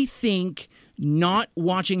I think not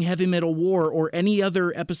watching Heavy Metal War or any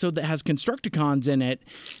other episode that has Constructicons in it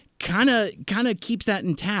kind of keeps that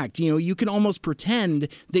intact. You can almost pretend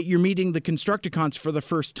that you're meeting the Constructicons for the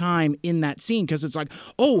first time in that scene, because it's like,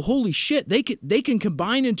 oh, holy shit, they can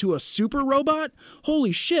combine into a super robot?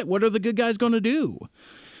 Holy shit, what are the good guys going to do?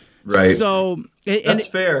 Right. So that's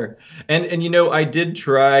fair. And I did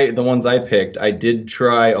try the ones I picked. I did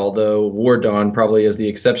try, although War Dawn probably is the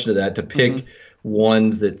exception to that, to pick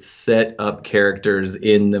ones that set up characters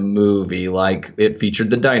in the movie, like it featured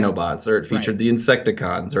the Dinobots, or it featured the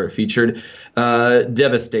Insecticons, or it featured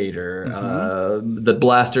Devastator, the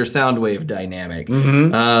Blaster Soundwave dynamic.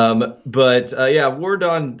 But War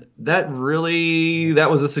Dawn, that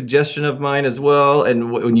was a suggestion of mine as well.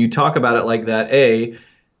 And when you talk about it like that, A,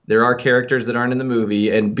 there are characters that aren't in the movie,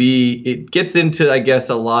 and B, it gets into, I guess,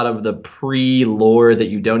 a lot of the pre-lore that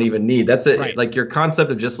you don't even need. That's it. Right. Like your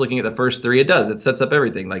concept of just looking at the first three, it sets up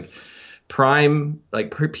everything. Like Prime,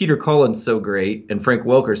 like Peter Cullen's so great, and Frank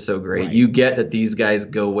Welker's so great. Right. You get that these guys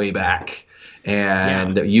go way back.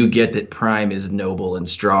 And you get that Prime is noble and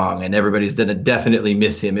strong, and everybody's gonna definitely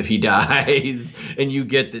miss him if he dies. And you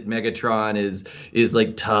get that Megatron is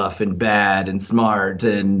like tough and bad and smart,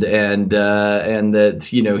 and that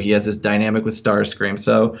he has this dynamic with Starscream.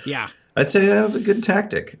 So I'd say that was a good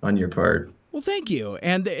tactic on your part. Well, thank you.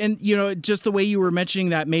 And just the way you were mentioning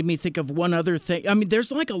that made me think of one other thing. I mean,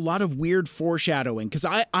 there's like a lot of weird foreshadowing, because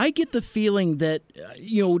I get the feeling that,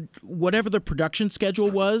 whatever the production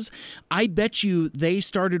schedule was, I bet you they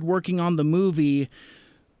started working on the movie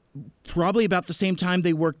probably about the same time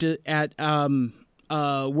they worked worked on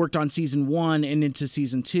season 1 and into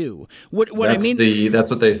season 2.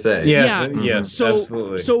 That's what they say. Yes,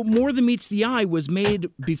 absolutely. So More Than Meets the Eye was made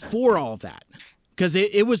before all of that. because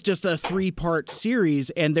it was just a 3-part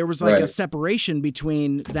series, and there was like a separation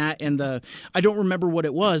between that and I don't remember what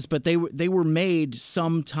it was, but they were made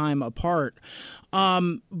some time apart.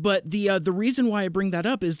 But the reason why I bring that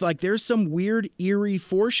up is like there's some weird eerie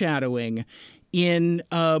foreshadowing in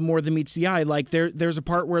More Than Meets the Eye. Like there's a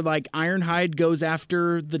part where like Ironhide goes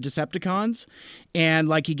after the Decepticons, and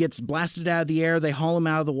like he gets blasted out of the air, they haul him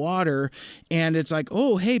out of the water, and it's like,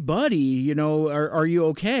 oh, hey buddy, you know, are you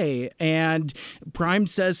okay? And Prime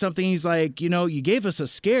says something, he's like, you know, you gave us a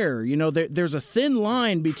scare, you know, there's a thin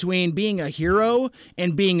line between being a hero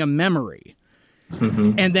and being a memory.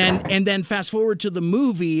 Mm-hmm. And then fast forward to the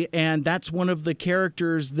movie, and that's one of the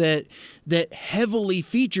characters that heavily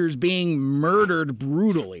features being murdered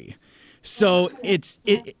brutally. So it's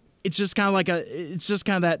just kind of like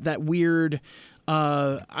that weird.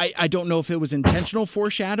 I don't know if it was intentional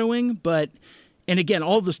foreshadowing, but. And again,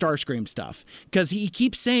 all the Starscream stuff, because he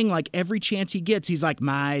keeps saying, like, every chance he gets, he's like,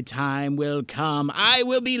 my time will come. I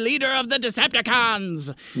will be leader of the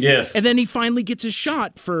Decepticons. Yes. And then he finally gets a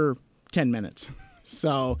shot for 10 minutes.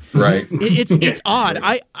 So it's odd.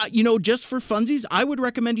 I you know, just for funsies, I would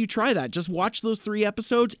recommend you try that. Just watch those 3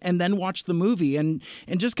 episodes and then watch the movie and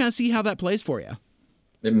just kind of see how that plays for you.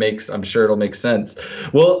 I'm sure it'll make sense.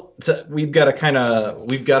 Well, we've got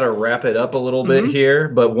to wrap it up a little bit here.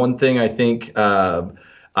 But one thing I think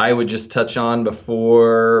I would just touch on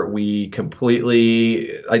before we completely,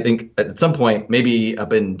 I think at some point, maybe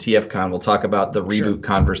up in TFCon, we'll talk about the reboot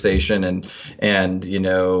conversation and, you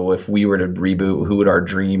know, if we were to reboot, who would our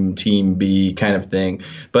dream team be kind of thing.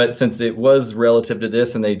 But since it was relative to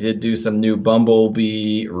this and they did do some new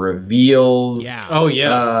Bumblebee reveals. Yeah. Oh,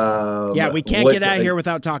 yes. We can't get out of here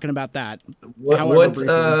without talking about that.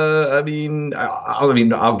 I mean,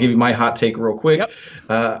 I'll give you my hot take real quick. Yep.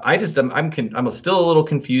 I'm still a little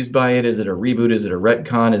confused by it. Is it a reboot? Is it a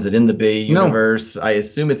retcon? Is it in the Bay universe? No. I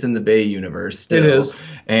assume it's in the Bay universe still. It is.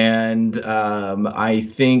 And I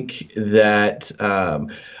think that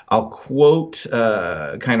I'll quote,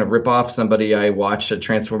 kind of rip off somebody I watched, a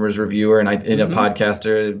Transformers reviewer and a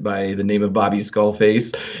podcaster by the name of Bobby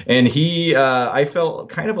Skullface. And I felt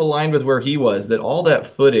kind of aligned with where he was, that all that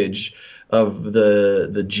footage of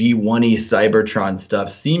the G1-y Cybertron stuff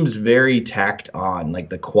seems very tacked on. Like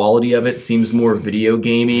the quality of it seems more video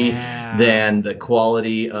gamey than the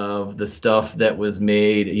quality of the stuff that was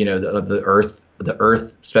made, you know, of the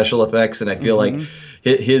Earth special effects. And I feel like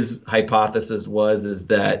his hypothesis is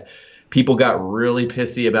that people got really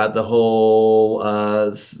pissy about the whole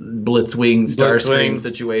Blitzwing Starscream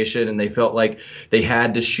situation, and they felt like they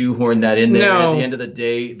had to shoehorn that in there. And at the end of the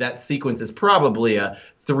day, that sequence is probably a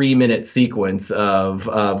 3-minute sequence of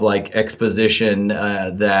like exposition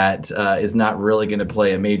that is not really going to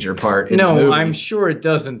play a major part in the movie. I'm sure it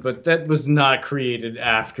doesn't, but that was not created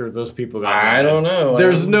after those people got I don't know.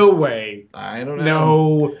 There's no way. I don't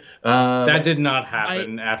know. No. That did not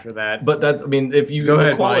happen after that. But that, I mean, if you go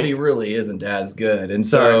ahead, the quality Mike. Really isn't as good, and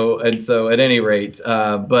so at any rate,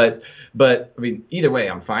 but I mean, either way,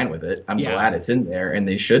 I'm fine with it. I'm glad it's in there, and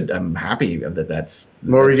they should. I'm happy that that's.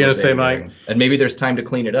 What were you gonna say, Mike? And maybe there's time to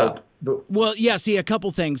clean it up. Well, yeah. See, a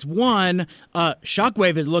couple things. One,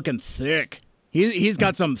 Shockwave is looking thick. He's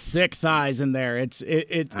got some thick thighs in there.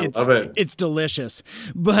 It's delicious.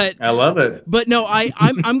 But I love it. But no,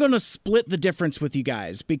 I'm going to split the difference with you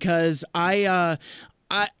guys, because I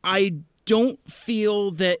don't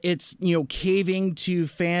feel that it's, you know, caving to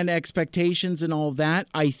fan expectations and all of that.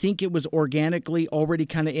 I think it was organically already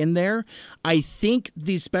kind of in there. I think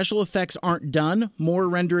these special effects aren't done, more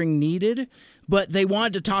rendering needed, but they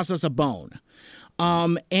wanted to toss us a bone.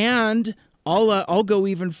 And I'll go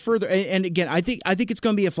even further. And again, I think it's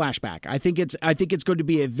going to be a flashback. I think it's going to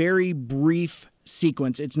be a very brief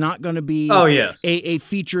sequence. It's not going to be a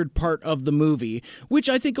featured part of the movie, which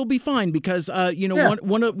I think will be fine, because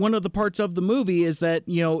one of the parts of the movie is that,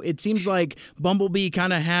 you know, it seems like Bumblebee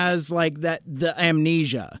kind of has like the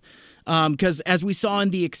amnesia. Because as we saw in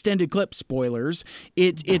the extended clip, spoilers,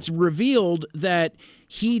 it's revealed that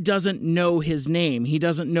he doesn't know his name. He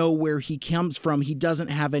doesn't know where he comes from. He doesn't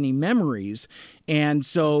have any memories. And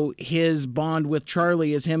so his bond with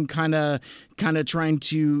Charlie is him kind of trying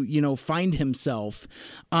to, you know, find himself.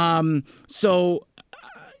 So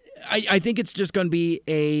I think it's just going to be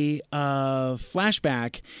a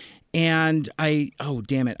flashback. And I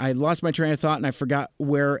lost my train of thought and I forgot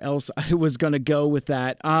where else I was going to go with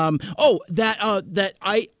that. That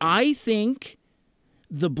I think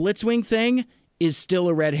the Blitzwing thing is still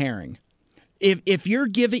a red herring. If you're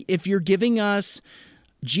giving us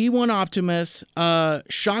G1 Optimus,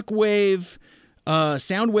 Shockwave,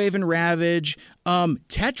 Soundwave and Ravage,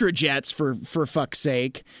 Tetrajets for fuck's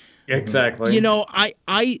sake, Exactly. You know,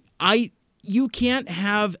 you can't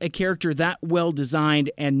have a character that well designed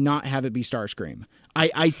and not have it be Starscream.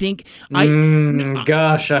 I think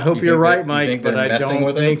gosh, I hope you're right, Mike, but I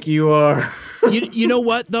don't think you are. You know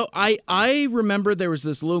what though? I remember there was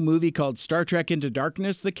this little movie called Star Trek Into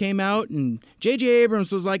Darkness that came out, and J.J.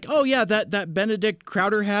 Abrams was like, "Oh yeah, that Benedict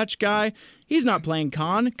Crowderhatch guy, he's not playing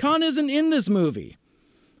Khan. Khan isn't in this movie.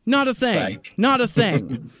 Not a thing. Psych. Not a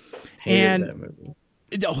thing." And that movie.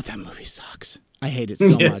 Oh, that movie sucks. I hate it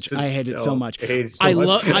so much. I hate it so much. I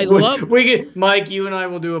love. Mike, you and I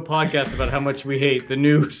will do a podcast about how much we hate the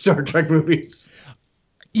new Star Trek movies.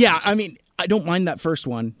 Yeah, I mean, I don't mind that first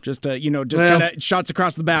one. Just kind of shots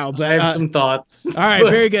across the bow. But I have some thoughts. All right,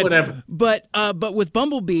 very good. Whatever. But with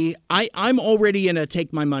Bumblebee, I'm already in a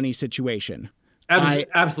take my money situation.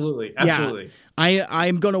 Absolutely. Yeah,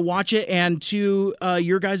 I'm going to watch it, and to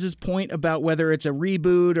your guys' point about whether it's a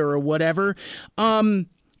reboot or whatever,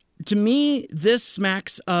 to me, this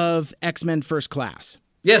smacks of X-Men First Class.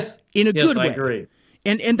 Yes. In a good way. I agree.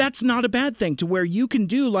 And that's not a bad thing, to where you can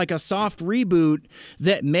do like a soft reboot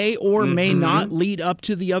that may or may not lead up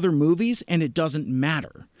to the other movies, and it doesn't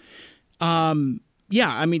matter. Yeah,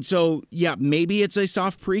 I mean, so, yeah, maybe it's a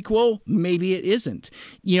soft prequel, maybe it isn't.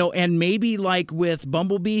 You know, and maybe like with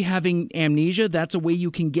Bumblebee having amnesia, that's a way you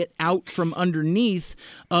can get out from underneath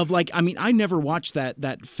of like, I mean, I never watched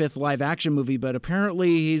that fifth live action movie, but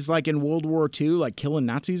apparently he's like in World War II, like killing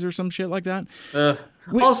Nazis or some shit like that.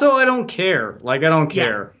 Also, I don't care. Like, I don't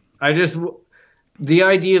care. Yeah. The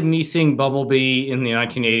idea of me seeing Bumblebee in the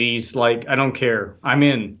 1980s, like, I don't care. I'm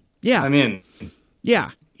in. Yeah. I'm in.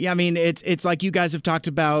 Yeah. Yeah, I mean, it's like you guys have talked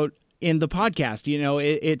about in the podcast, you know,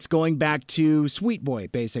 it's going back to Sweet Boy,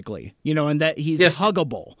 basically, you know, and that he's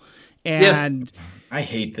huggable. And I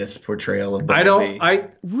hate this portrayal of Bumblebee. I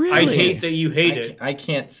hate that you hate it. I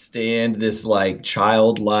can't stand this, like,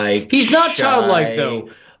 childlike. He's not childlike, though.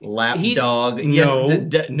 Lapdog.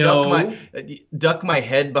 Duck my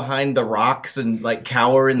head behind the rocks and like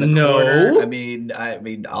cower in the corner. I mean,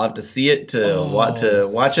 I'll have to see it to watch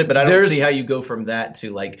it, but I don't see how you go from that to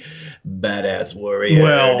like badass warrior.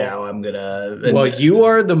 Well, now I'm gonna. You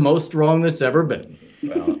are the most wrong that's ever been.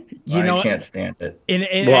 Well, I can't stand it.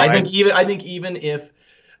 I think even if.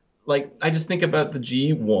 Like, I just think about the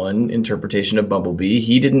G1 interpretation of Bumblebee.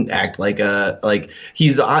 He didn't act like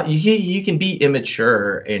he can be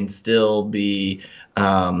immature and still be.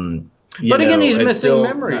 But again, he's missing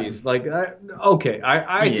memories. I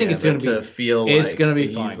think it's gonna feel it's gonna be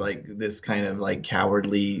fine. He's like this kind of like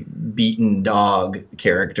cowardly, beaten dog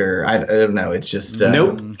character. I don't know. It's just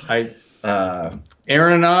nope.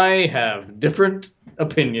 Aaron and I have different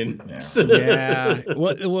opinions. Yeah.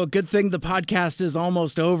 Well, good thing the podcast is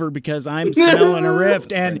almost over because I'm smelling a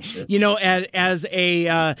rift, and you know, as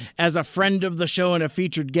a friend of the show and a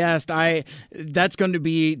featured guest, that's going to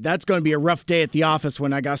be a rough day at the office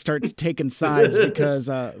when I got to start taking sides because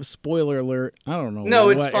spoiler alert, I don't know. No,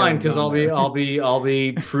 it's fine because I'll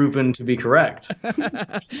be proven to be correct.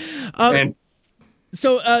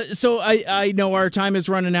 So I know our time is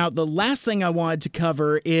running out. The last thing I wanted to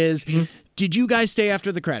cover is. Did you guys stay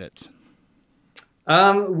after the credits?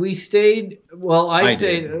 We stayed. Well, I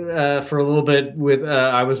stayed for a little bit with.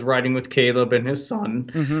 I was riding with Caleb and his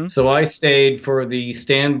son, so I stayed for the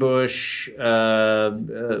Stan Bush. A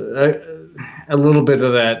little bit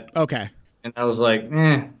of that. Okay. And I was like,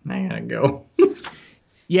 I gotta go.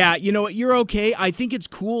 Yeah, you know what? You're okay. I think it's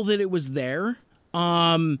cool that it was there.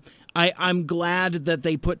 I'm glad that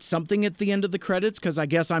they put something at the end of the credits because I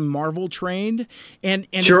guess I'm Marvel trained, and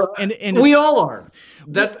sure, and we all are.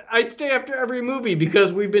 I'd stay after every movie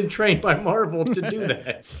because we've been trained by Marvel to do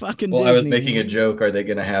that. Fucking Disney. I was making a joke. Are they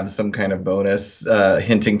going to have some kind of bonus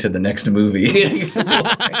hinting to the next movie?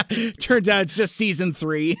 Turns out it's just season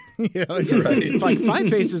 3. You know, it's like 5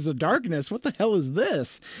 Faces of Darkness. What the hell is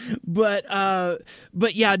this? But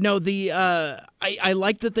yeah, no. I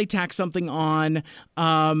like that they tack something on.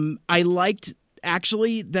 I liked.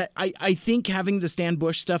 Actually, that I think having the Stan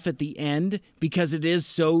Bush stuff at the end, because it is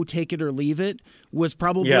so take it or leave it, was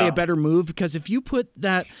probably a better move. Because if you put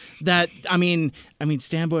that I mean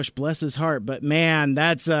Stan Bush, bless his heart, but man,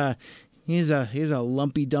 that's he's a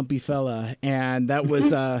lumpy dumpy fella, and that was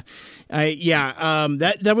that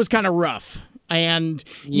was kind of rough. And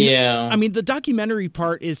I mean, the documentary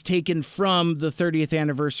part is taken from the 30th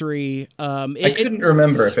anniversary. I couldn't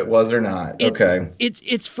remember if it was or not.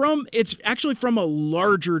 It's actually from a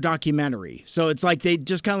larger documentary. So it's like they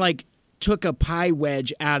just kind of like took a pie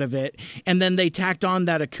wedge out of it, and then they tacked on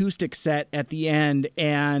that acoustic set at the end.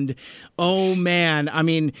 And oh man, I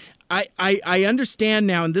mean, I understand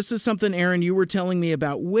now, and this is something, Aaron, you were telling me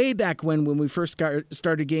about way back when we first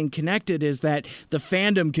started getting connected, is that the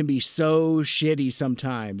fandom can be so shitty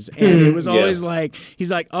sometimes. And it was always like,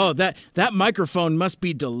 he's like, oh, that microphone must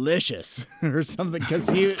be delicious or something, because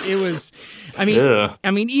it was, I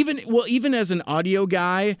mean, even as an audio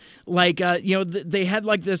guy, like, they had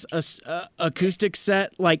like this acoustic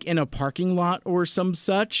set like in a parking lot or some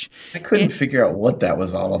such. I couldn't figure out what that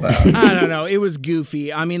was all about. I don't know. It was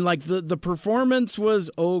goofy. I mean, like the performance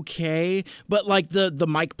was okay, but like the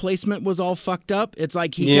mic placement was all fucked up. It's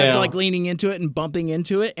like he kept like leaning into it and bumping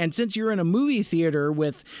into it. And since you're in a movie theater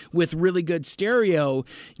with really good stereo,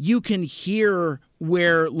 you can hear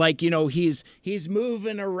where, like, he's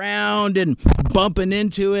moving around and bumping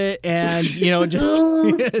into it, and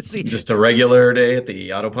just a regular day at the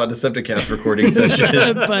Autopod Decepticast recording session.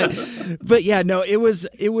 but yeah, no, it was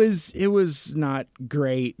not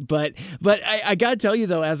great. But I gotta tell you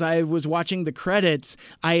though, as I was watching the credits,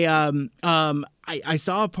 I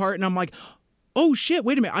saw a part and I'm like, oh shit,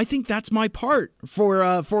 wait a minute, I think that's my part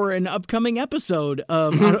for an upcoming episode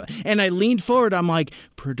of and I leaned forward, I'm like,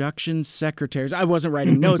 production secretaries. I wasn't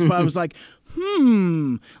writing notes, but I was like,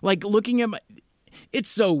 like looking at it's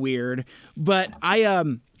so weird. But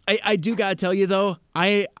I do gotta tell you though,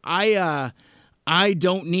 I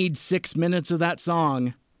don't need 6 minutes of that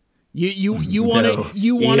song. You want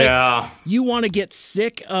to get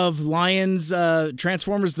sick of Lions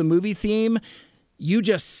Transformers the movie theme. You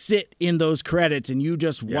just sit in those credits and you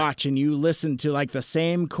just watch and you listen to like the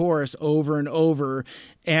same chorus over and over.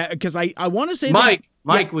 Because I want to say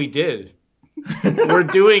Mike, we did. We're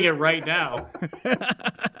doing it right now.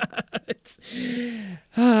 It's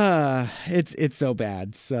so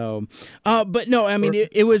bad. So, but no, I mean,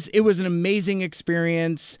 it was an amazing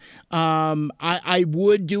experience. I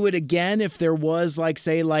would do it again if there was like,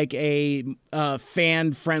 say, like a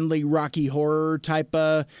fan friendly Rocky Horror type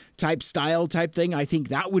style thing. I think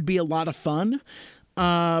that would be a lot of fun.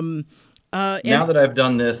 Now that I've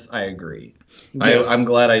done this, I agree. Yes. I'm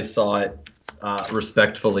glad I saw it.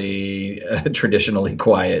 Respectfully, traditionally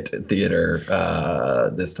quiet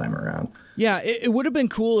theater this time around. Yeah, it would have been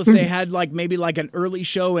cool if they had like maybe like an early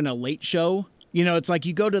show and a late show. It's like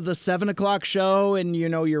you go to the 7:00 show and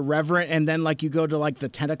you're reverent, and then like you go to like the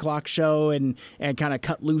 10:00 show and kind of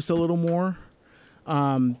cut loose a little more.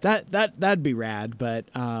 That'd be rad, but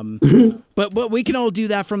but we can all do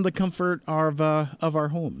that from the comfort of our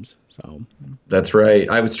homes. So that's right.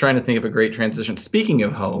 I was trying to think of a great transition. Speaking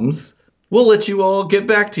of homes, we'll let you all get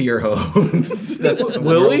back to your homes.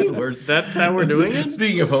 Will we? That's how we're doing it?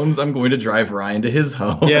 Speaking of homes, I'm going to drive Ryan to his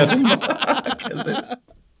home. Yes.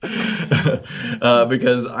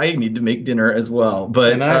 Because I need to make dinner as well.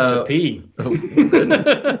 But and I have to pee. Oh,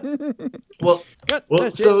 goodness. Well,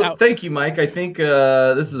 so thank you, Mike. I think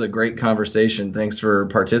this is a great conversation. Thanks for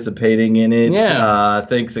participating in it. Yeah.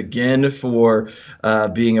 Thanks again for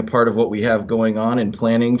being a part of what we have going on and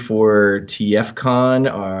planning for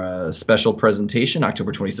TFCon, our special presentation,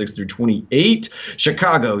 October 26th through 28.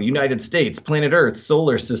 Chicago, United States, Planet Earth,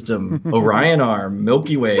 Solar System, Orion Arm,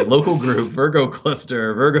 Milky Way, Local Group, Virgo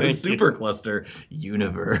Cluster, Virgo Supercluster,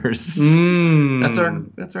 Universe. That's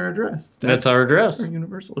our address. That's our address. Our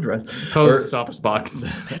universal address. Post office box.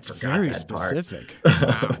 That's very specific.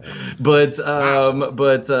 Wow. But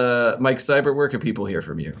Mike Seibert, where can people hear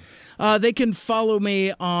from you? They can follow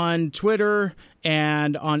me on Twitter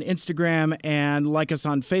and on Instagram and like us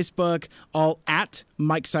on Facebook, all at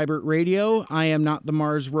Mike Seibert Radio. I am not the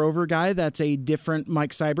Mars Rover guy. That's a different Mike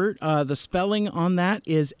Seibert. The spelling on that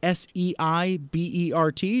is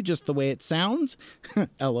Seibert, just the way it sounds.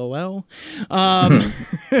 LOL.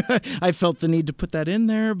 I felt the need to put that in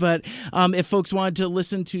there. But if folks wanted to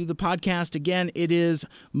listen to the podcast, again, it is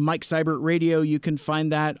Mike Seibert Radio. You can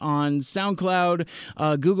find that on SoundCloud,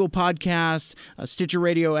 Google Podcasts, Stitcher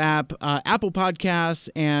Radio app, Apple Podcasts,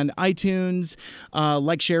 and iTunes.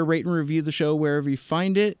 Like, share, rate, and review the show wherever you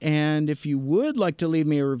find it. And if you would like to leave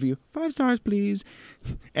me a review, 5 stars, please.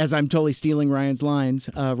 As I'm totally stealing Ryan's lines,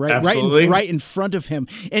 right in front of him.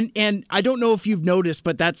 And I don't know if you've noticed,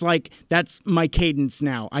 but that's my cadence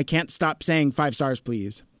now. I can't stop saying 5 stars,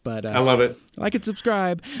 please. But I love it. Like and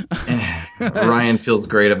subscribe. Ryan feels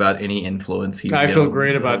great about any influence he I feel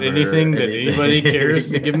great about anything that anybody cares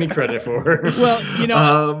to give me credit for.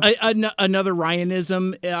 Well, another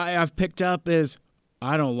Ryanism I've picked up is,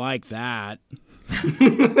 I don't like that.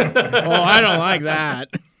 I don't like that.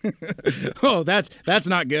 Oh, that's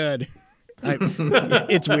not good.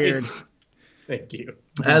 It's weird. Thank you.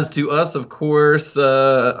 As to us, of course,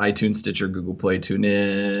 iTunes, Stitcher, Google Play,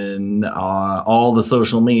 TuneIn, all the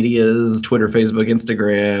social medias, Twitter, Facebook,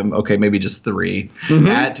 Instagram. Okay, maybe just 3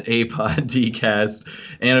 at APODcast.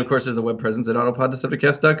 And of course, there's the web presence at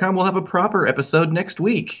autopoddecepticast.com. We'll have a proper episode next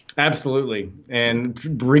week. Absolutely. And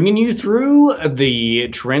bringing you through the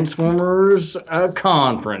Transformers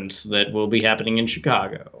conference that will be happening in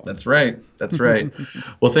Chicago. That's right. That's right.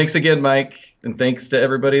 Well, thanks again, Mike. And thanks to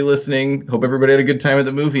everybody listening. Hope everybody had a good time at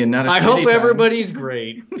the movie and not a shitty time. I hope everybody's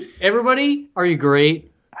great. Everybody, are you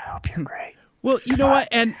great? I hope you're great. Well, you know what?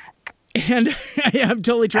 And I'm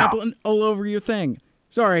totally trampling all over your thing.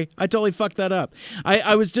 Sorry, I totally fucked that up.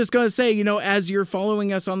 I was just going to say, as you're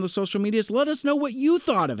following us on the social medias, let us know what you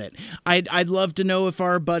thought of it. I'd love to know if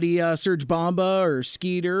our buddy Serge Bomba or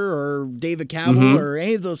Skeeter or David Cavill or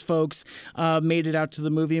any of those folks made it out to the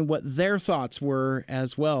movie and what their thoughts were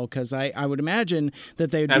as well, because I would imagine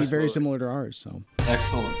that they would be very similar to ours. So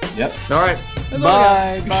excellent. Yep. All right.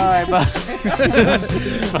 Bye.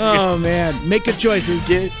 Oh, man. Make good choices.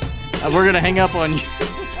 We're going to hang up on you.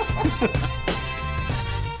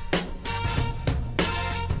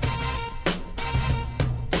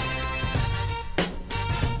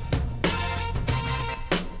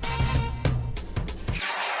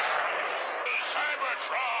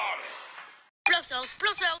 Blow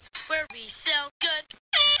cells, where we sell good.